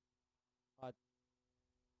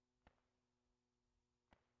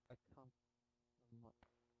 I can't. I'm not.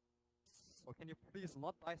 So can you please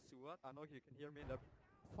not die, Stuart? I know you can hear me in the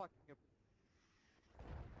fucking.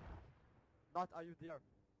 Not, are you there?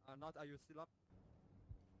 Not, are you still up?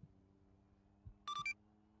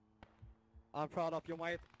 I'm proud of you,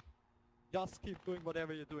 mate. Just keep doing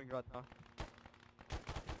whatever you're doing right now.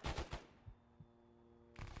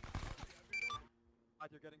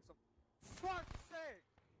 You're getting some. Fuck's sake!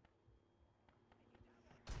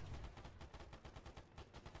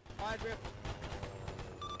 Alright, Riff.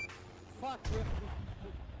 Fuck, Riff.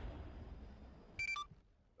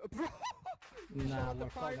 Bro! Nah, Shot the we're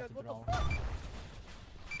fine pilot, at what the the fuck?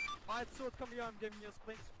 Alright, Sword, come here, I'm giving you a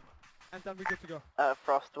sprint. And then we good to go.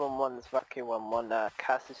 Frost 1-1, Vacuum 1-1,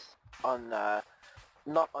 Cass is on,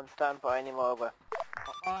 not on standby anymore, over.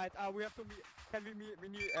 Alright, we have to meet. Can we meet? We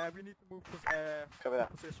need to move Cover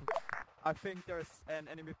that. position. I think there's an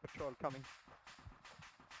enemy patrol coming.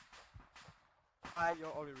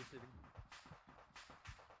 You're already receiving.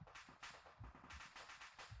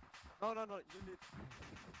 No, you need...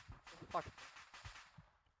 Fuck.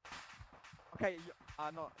 Okay,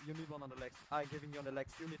 no, you need one on the legs. I'm giving you on the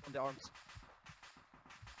legs, you need on the arms.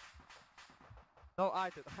 No, I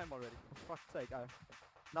did, I'm already. For fuck's sake,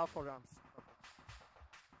 now for arms.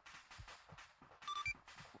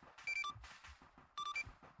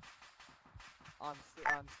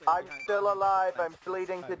 I'm still alive, I'm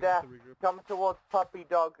bleeding to death. Come towards Puppy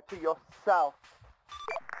Dog to your south.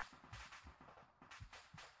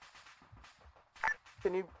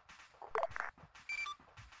 Can you...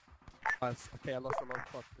 Okay, I lost a lot of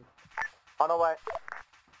thought too. On our way.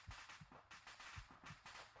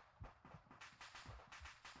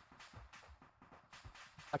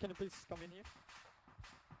 Can you please come in here?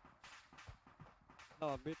 No,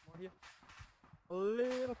 a bit more here. A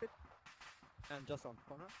little bit. And just on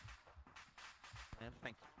corner. And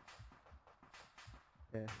thank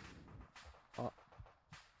you. Yeah. Oh.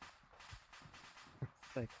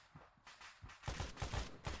 Sick.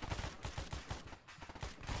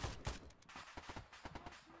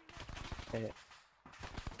 Okay.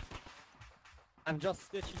 I'm just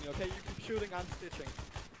stitching you, okay? You keep shooting, I'm stitching.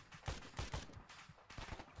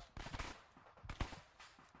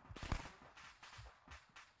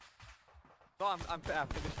 No, I'm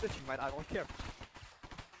finished stitching, right? I don't care.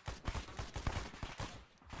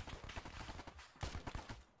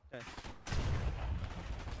 Okay.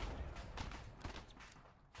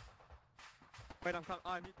 Wait, I'm coming.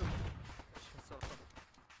 I need to.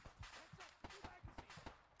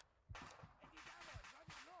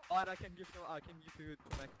 Alright, I can give you 2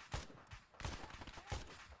 meg.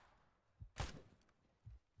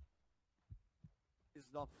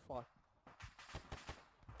 It's not far.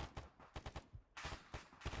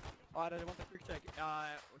 Alright, I want a quick check.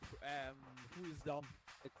 Who is down?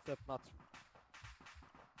 Except not.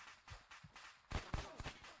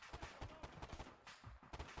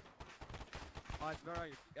 Alright, where are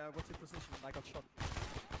you? What's your position? I got shot.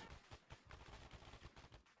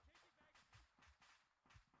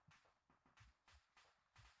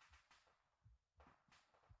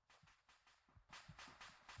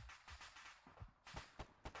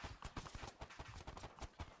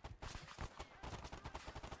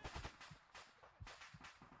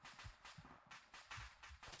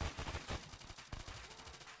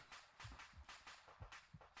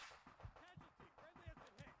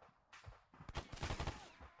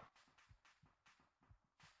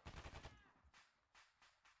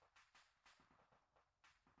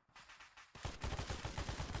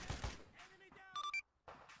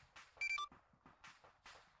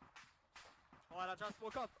 Alright, I just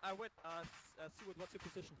woke up. I went, Seward, what's your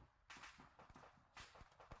position?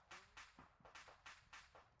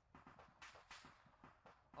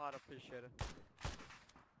 I'd appreciate it.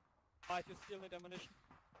 Alright, you still need ammunition?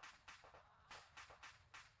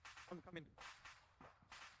 Come in.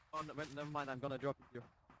 Oh, no, never mind, I'm gonna drop it here.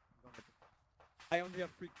 I only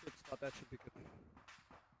have 3 clips, but that should be good.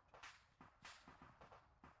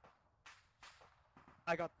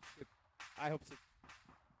 I got the clip. I hope so.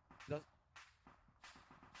 Does...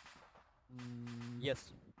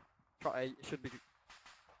 yes. Try, it should be good.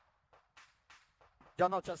 Yeah,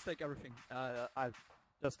 no, just take everything. I'll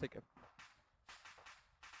just take it.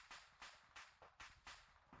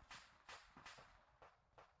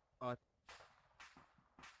 Alright.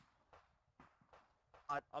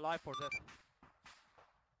 Alive for that.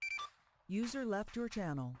 User left your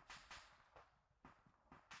channel.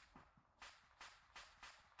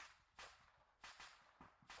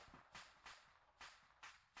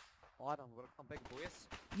 Alright, I'm gonna come back, boys.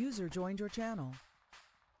 User joined your channel.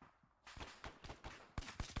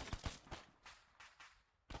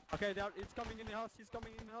 Okay, there, it's coming in the house, he's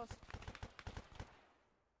coming in the house.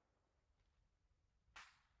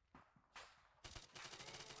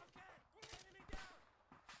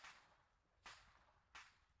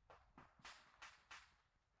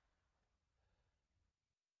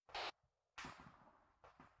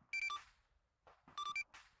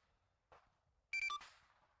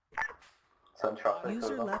 Send traffic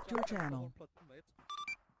User over. left your channel.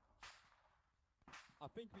 I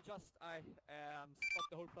think we just stopped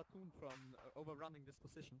the whole platoon from overrunning this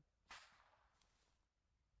position.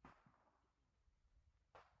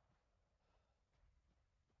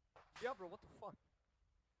 Yeah, bro, what the fuck?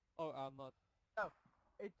 Oh, I'm not. No,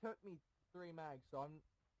 it took me 3 mags, so I'm...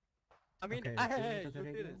 I mean, Okay, hey, does it you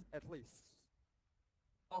take did you? it, at least.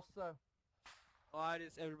 Also, Alright,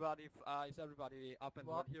 is everybody up and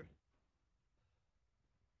What? running here?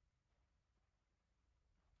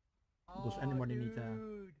 Does anybody need a...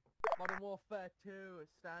 Dude. Modern Warfare 2,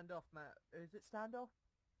 it's standoff, Matt. Is it standoff?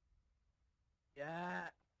 Yeah.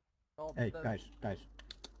 Oh, Hey, guys.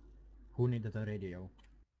 Who needed a radio?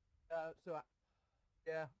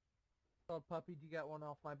 Yeah. Oh, puppy, do you get one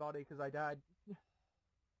off my body? Because I died.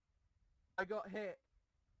 I got hit.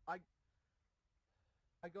 I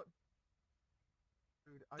got...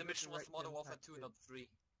 Dude, I The got mission was direct Modern Warfare 2, impacted. not 3.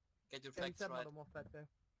 Get your Yeah, he facts said right. Modern Warfare 2.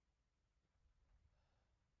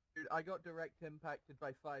 Dude, I got direct impacted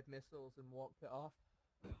by 5 missiles and walked it off.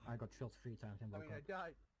 I got shot 3 times and I woke mean, I up.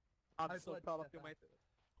 died. I'm I so bled proud to of you, death mate.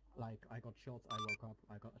 Like, I got shot, I woke up,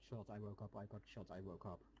 I got shot, I woke up, I got shot, I woke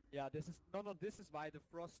up. Yeah, this is this is why the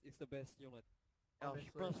Frost is the best unit.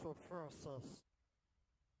 Honestly. Special forces.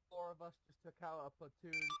 4 of us just took out a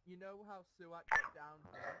platoon. You know how Suat got down?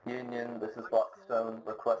 Union, this is Blackstone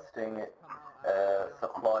requesting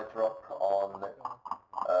supply drop on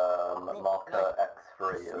marker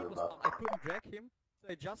X3, He was over. down, I couldn't drag him,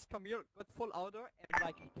 so I just come here, got full outer, and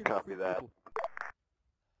like killed Copy 3 that. people.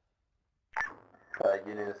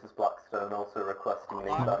 Union, this is Blackstone also requesting an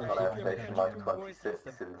Ah, evac okay, on if air you station can,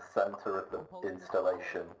 926 in the centre of the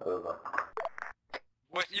installation, over.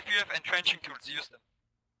 Boys, if you have entrenching tools, use them.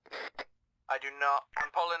 I do not.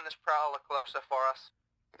 I'm pulling this prowler closer for us.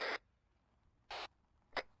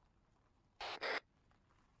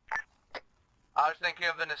 I was thinking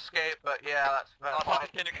of an escape, but yeah, that's fair. Poppy,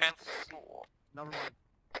 can you cancel? Never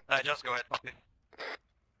mind. Just go ahead, Poppy.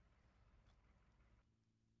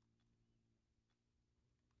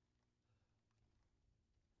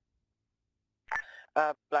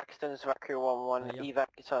 Blackstone's Valkyrie 1-1, Yeah. evac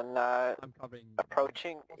is on I'm covering.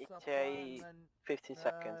 approaching. What's up, ETA man? 50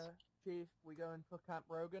 seconds. Chief, we going for Camp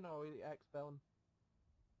Rogan or we expelling?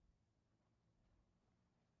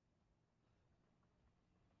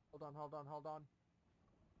 Hold on.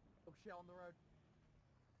 Oh shit on the road.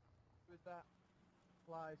 Who is that?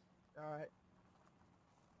 Supplies. Alright.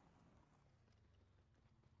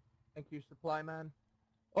 Thank you, supply man.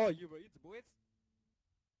 Oh, you were it, boys?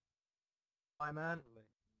 Supply man.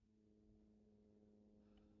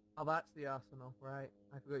 Oh, that's the arsenal, right.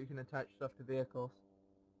 I forgot you can attach stuff to vehicles.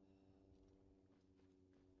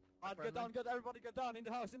 Alright, get down, everybody get down, in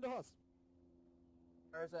the house.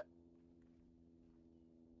 Where is it?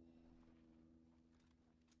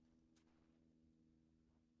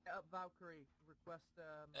 Get up Valkyrie. Request,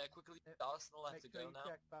 Quickly, the Arsenal, I have make to sure go you now.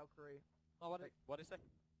 check Valkyrie. Oh, what is it?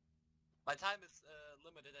 My time is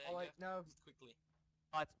limited, Oh, you wait, have to no. just quickly.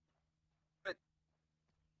 Alright.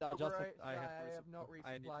 Just Alright, I I have not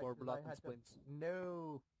I need resupplied more 'cause blood I and had to- splints.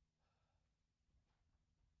 No.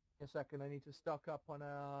 A second, I need to stock up on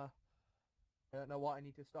I don't know what I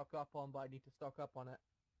need to stock up on, but I need to stock up on it.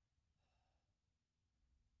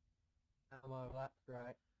 Ammo, that's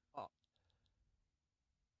right.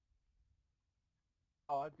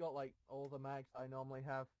 Oh, I've got like all the mags I normally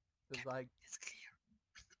have, because I... It's clear.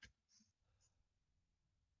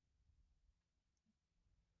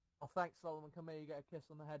 Oh, thanks Solomon, come here, you get a kiss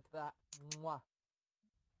on the head for that. Mwah.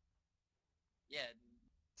 Yeah,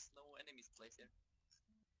 there's no enemies place here.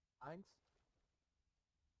 Thanks.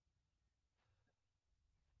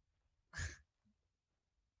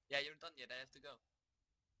 Yeah, you're done yet, I have to go.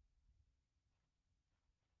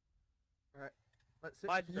 Alright, let's sit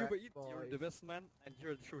Alright, you strapped, were it, you're boys. the best man, and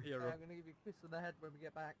you're the true hero. Yeah, I'm gonna give you a kiss on the head when we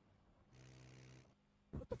get back.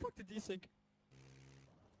 What the fuck did he think?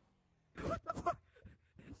 What the fuck?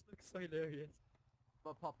 This looks so hilarious.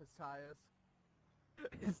 But pop his tires.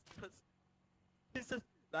 It's just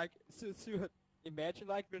like, so imagine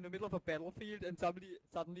like we're in the middle of a battlefield and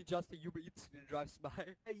suddenly just a Uber Eats drives by.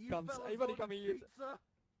 Hey, you Comes, fellas anybody ordered come here? pizza?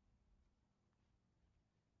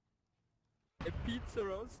 A pizza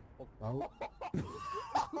rolls. Oh,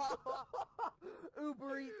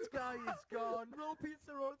 Uber Eats guy is gone. Roll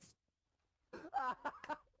pizza rolls.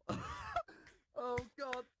 Oh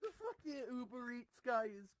god, the fucking Uber Eats guy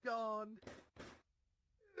is gone.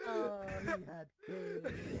 Oh, he had food. Uber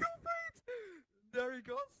Eats. There he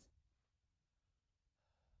goes.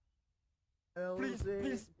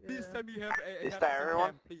 Please tell me you have a Is have that some everyone?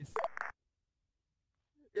 ham, please.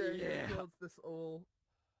 Yeah, Yeah. he wants this all.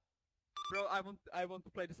 Bro, I want to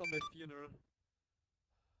play this on my funeral.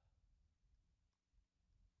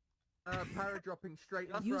 Paradropping straight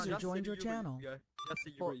in User front. joined your Uber Eats channel. guy. Just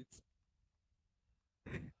the For- Uber Eats.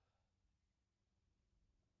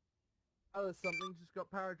 Oh, there's something just got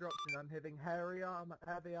paradropped and I'm hitting heavy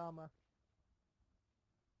armor.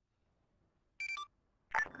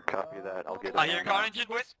 Copy that. I'll get Are you car engine,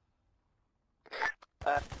 boys?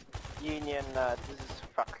 Union, this is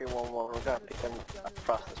Factory 1-1, we're gonna pick him up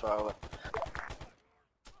fast as well.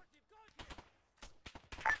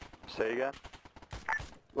 Say again?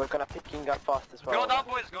 We're gonna pick him up fast as well. Go down,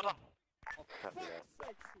 boys, go down. Oh, fuck's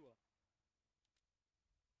sake, Sua.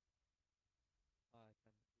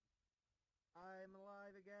 I'm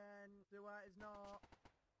alive again. Stuart is not.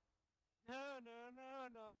 No.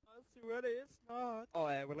 Sua is not. Oh,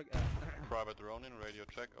 we're looking. Private Ronin, radio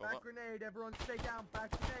check, over. Back grenade, everyone stay down.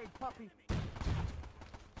 Back grenade, puppy.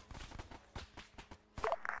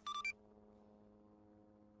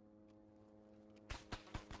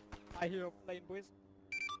 I hear a plane, boys.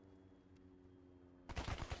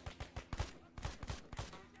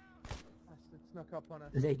 Bastard snuck up on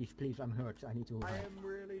us. Ladies, please, I'm hurt. I need to. I am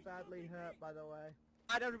really badly hurt, by the way.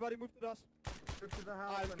 Alright, everybody, move to us. Move to the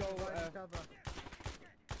house I'll and go, provide cover.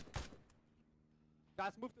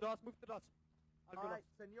 Guys, move to us, move to us. I'll go. Alright,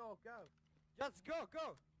 senor, go. Just go.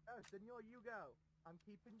 No, senor, you go. I'm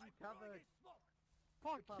keeping you covered.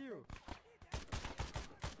 Fuck Puppy. you.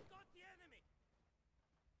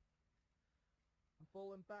 I'm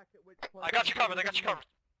falling back at which point... I got you covered, I got you covered.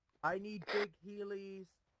 I need big healies.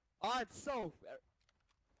 It's so...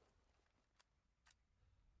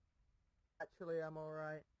 Actually, I'm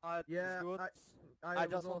alright. Yeah, Yeah, good. I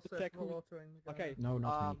just was want to also check who... slaughtering the guy. Okay. No,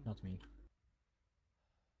 not me, not me.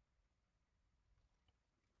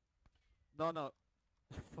 No.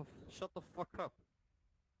 Shut the fuck up.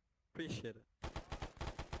 Appreciate it.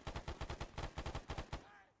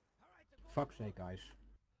 Fuck's sake, guys.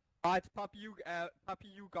 Alright, Puppy, you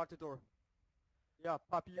got the door. Yeah,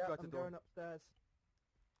 Puppy, you got the I'm door. going upstairs.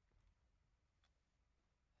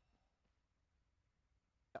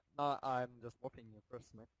 Yeah, no, I'm just whopping you first,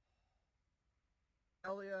 mate.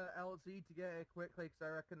 Tell the LZ to get here quickly, because I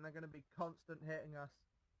reckon they're going to be constant hitting us.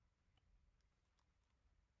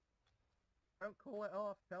 Don't call it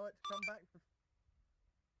off. Tell it to come back for...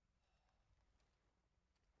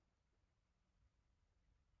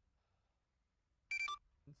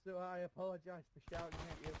 And so I apologize for shouting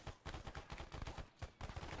at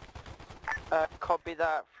you. Copy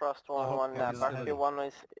that, Frost 1-1, Captain's Factory still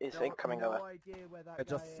 1 is incoming over. No idea where that I guy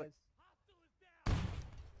just is.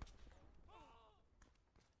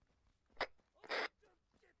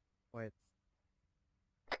 Wait.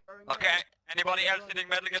 Okay, anybody else needing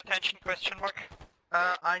medical attention, question mark?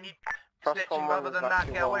 I need Frost stitching 1-1 rather is than that,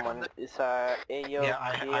 Factory get away from 1-1. the... Is AO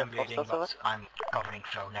I'm Frost bleeding, also over? but I'm covering,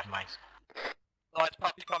 so never mind. No, it's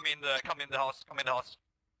Puppy, come in the house.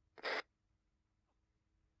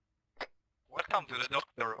 Welcome to the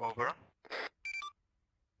doctor, over.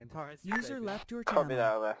 Entire User left your Copy that,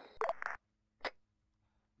 channel. over.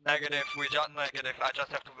 Negative, negative. I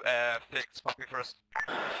just have to fix Puppy first.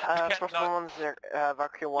 Frost 1-1 is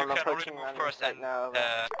Valkyrie 1 you can approaching remove and first right and now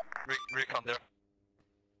over. recon there.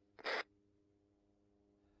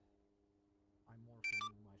 I'm morphing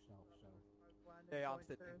myself, so. Yeah, I'm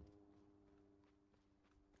sitting.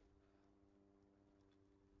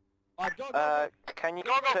 Go. Can you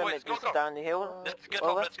Go, confirm boys, it go, is go. down the hill? Let's get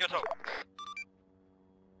Over? home, let's get home.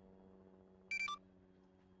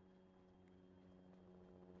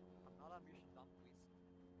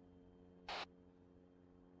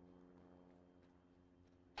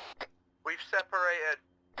 We've separated.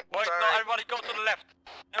 Boys, Sorry. no, everybody go to the left.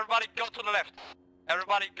 Everybody go to the left.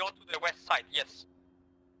 Everybody go to the west side, yes.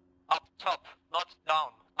 Up top, not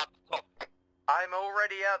down, up top. I'm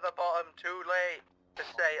already at the bottom, too late to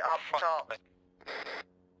stay up Fuck's top. sake.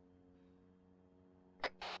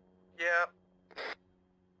 Yep.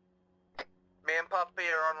 Me and Puppy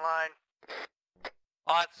are online.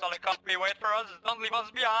 Alright, solid copy, wait for us, don't leave us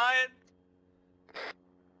behind.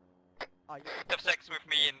 You Have sex with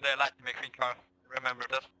me in the Latin McQueen car, remember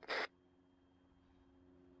that.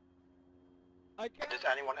 I can't. Did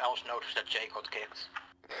anyone else notice that Jay got kicked?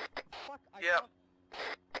 Fuck, I Yep.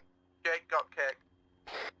 can't. Jake got kicked.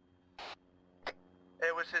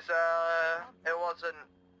 It was his, it wasn't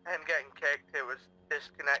him getting kicked, it was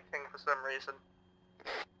disconnecting for some reason.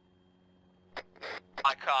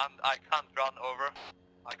 I can't run over.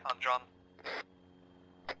 I can't run.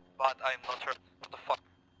 But I'm not hurt. What the fuck?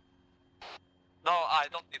 No, I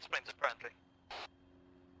don't need sprints apparently.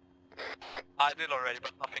 I did already,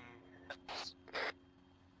 but nothing happens.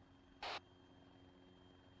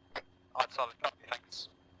 Alright, solid copy, thanks.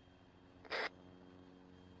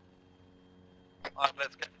 Alright,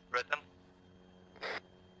 let's get written.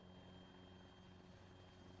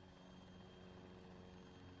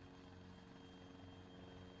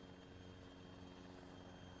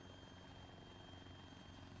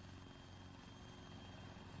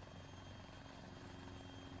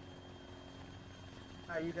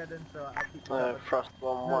 You dead in, so I'll keep you Frost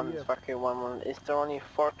 1-1, you. Sparky 1-1. Is there only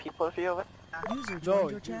 4 people of you over? User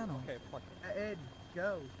joined your channel. Okay, fuck. Get in,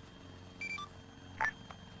 go.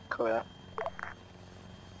 Cool, yeah.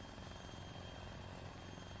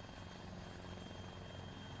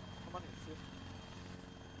 Come on in, see.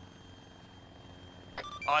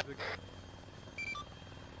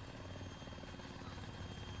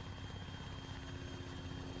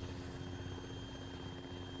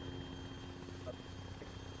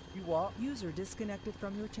 You what? User disconnected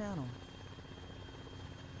from your channel.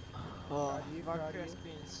 Oh, you, Vodka has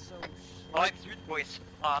been so shit. Alright, sweet boys.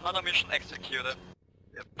 Another mission executed.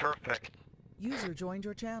 Yeah, perfect. User joined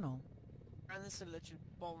your channel. And this will literally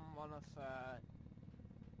bomb one of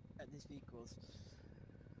these vehicles.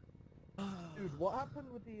 Dude, what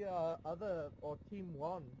happened with the other, or Team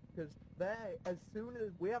 1? Because they, as soon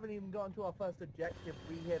as, we haven't even gotten to our first objective,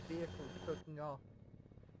 we hear vehicles cooking off.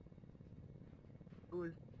 It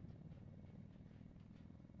was...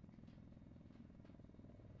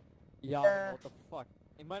 Yeah, what the fuck?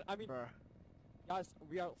 I mean, guys,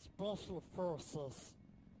 we are special forces.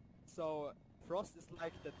 So, Frost is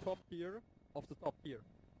like the top tier of the top tier.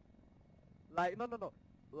 Like, no.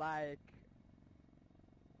 Like...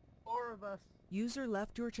 4 of us. User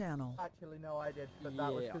left your channel. Actually, no, I did, but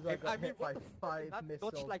that was because I got hit by 5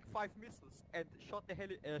 missiles. Dodged like 5 missiles and shot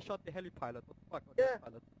the heli pilot. What the fuck? Yeah.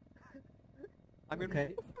 Pilot. I mean,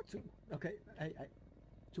 Okay, okay,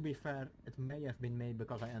 to be fair, it may have been made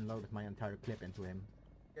because I unloaded my entire clip into him.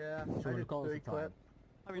 Yeah, So I we'll did call 3 it a tie. clips.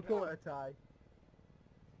 I mean, We'll call it a tie.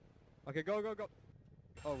 Okay, go.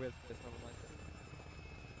 Oh wait, never mind.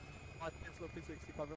 Please 60 cover.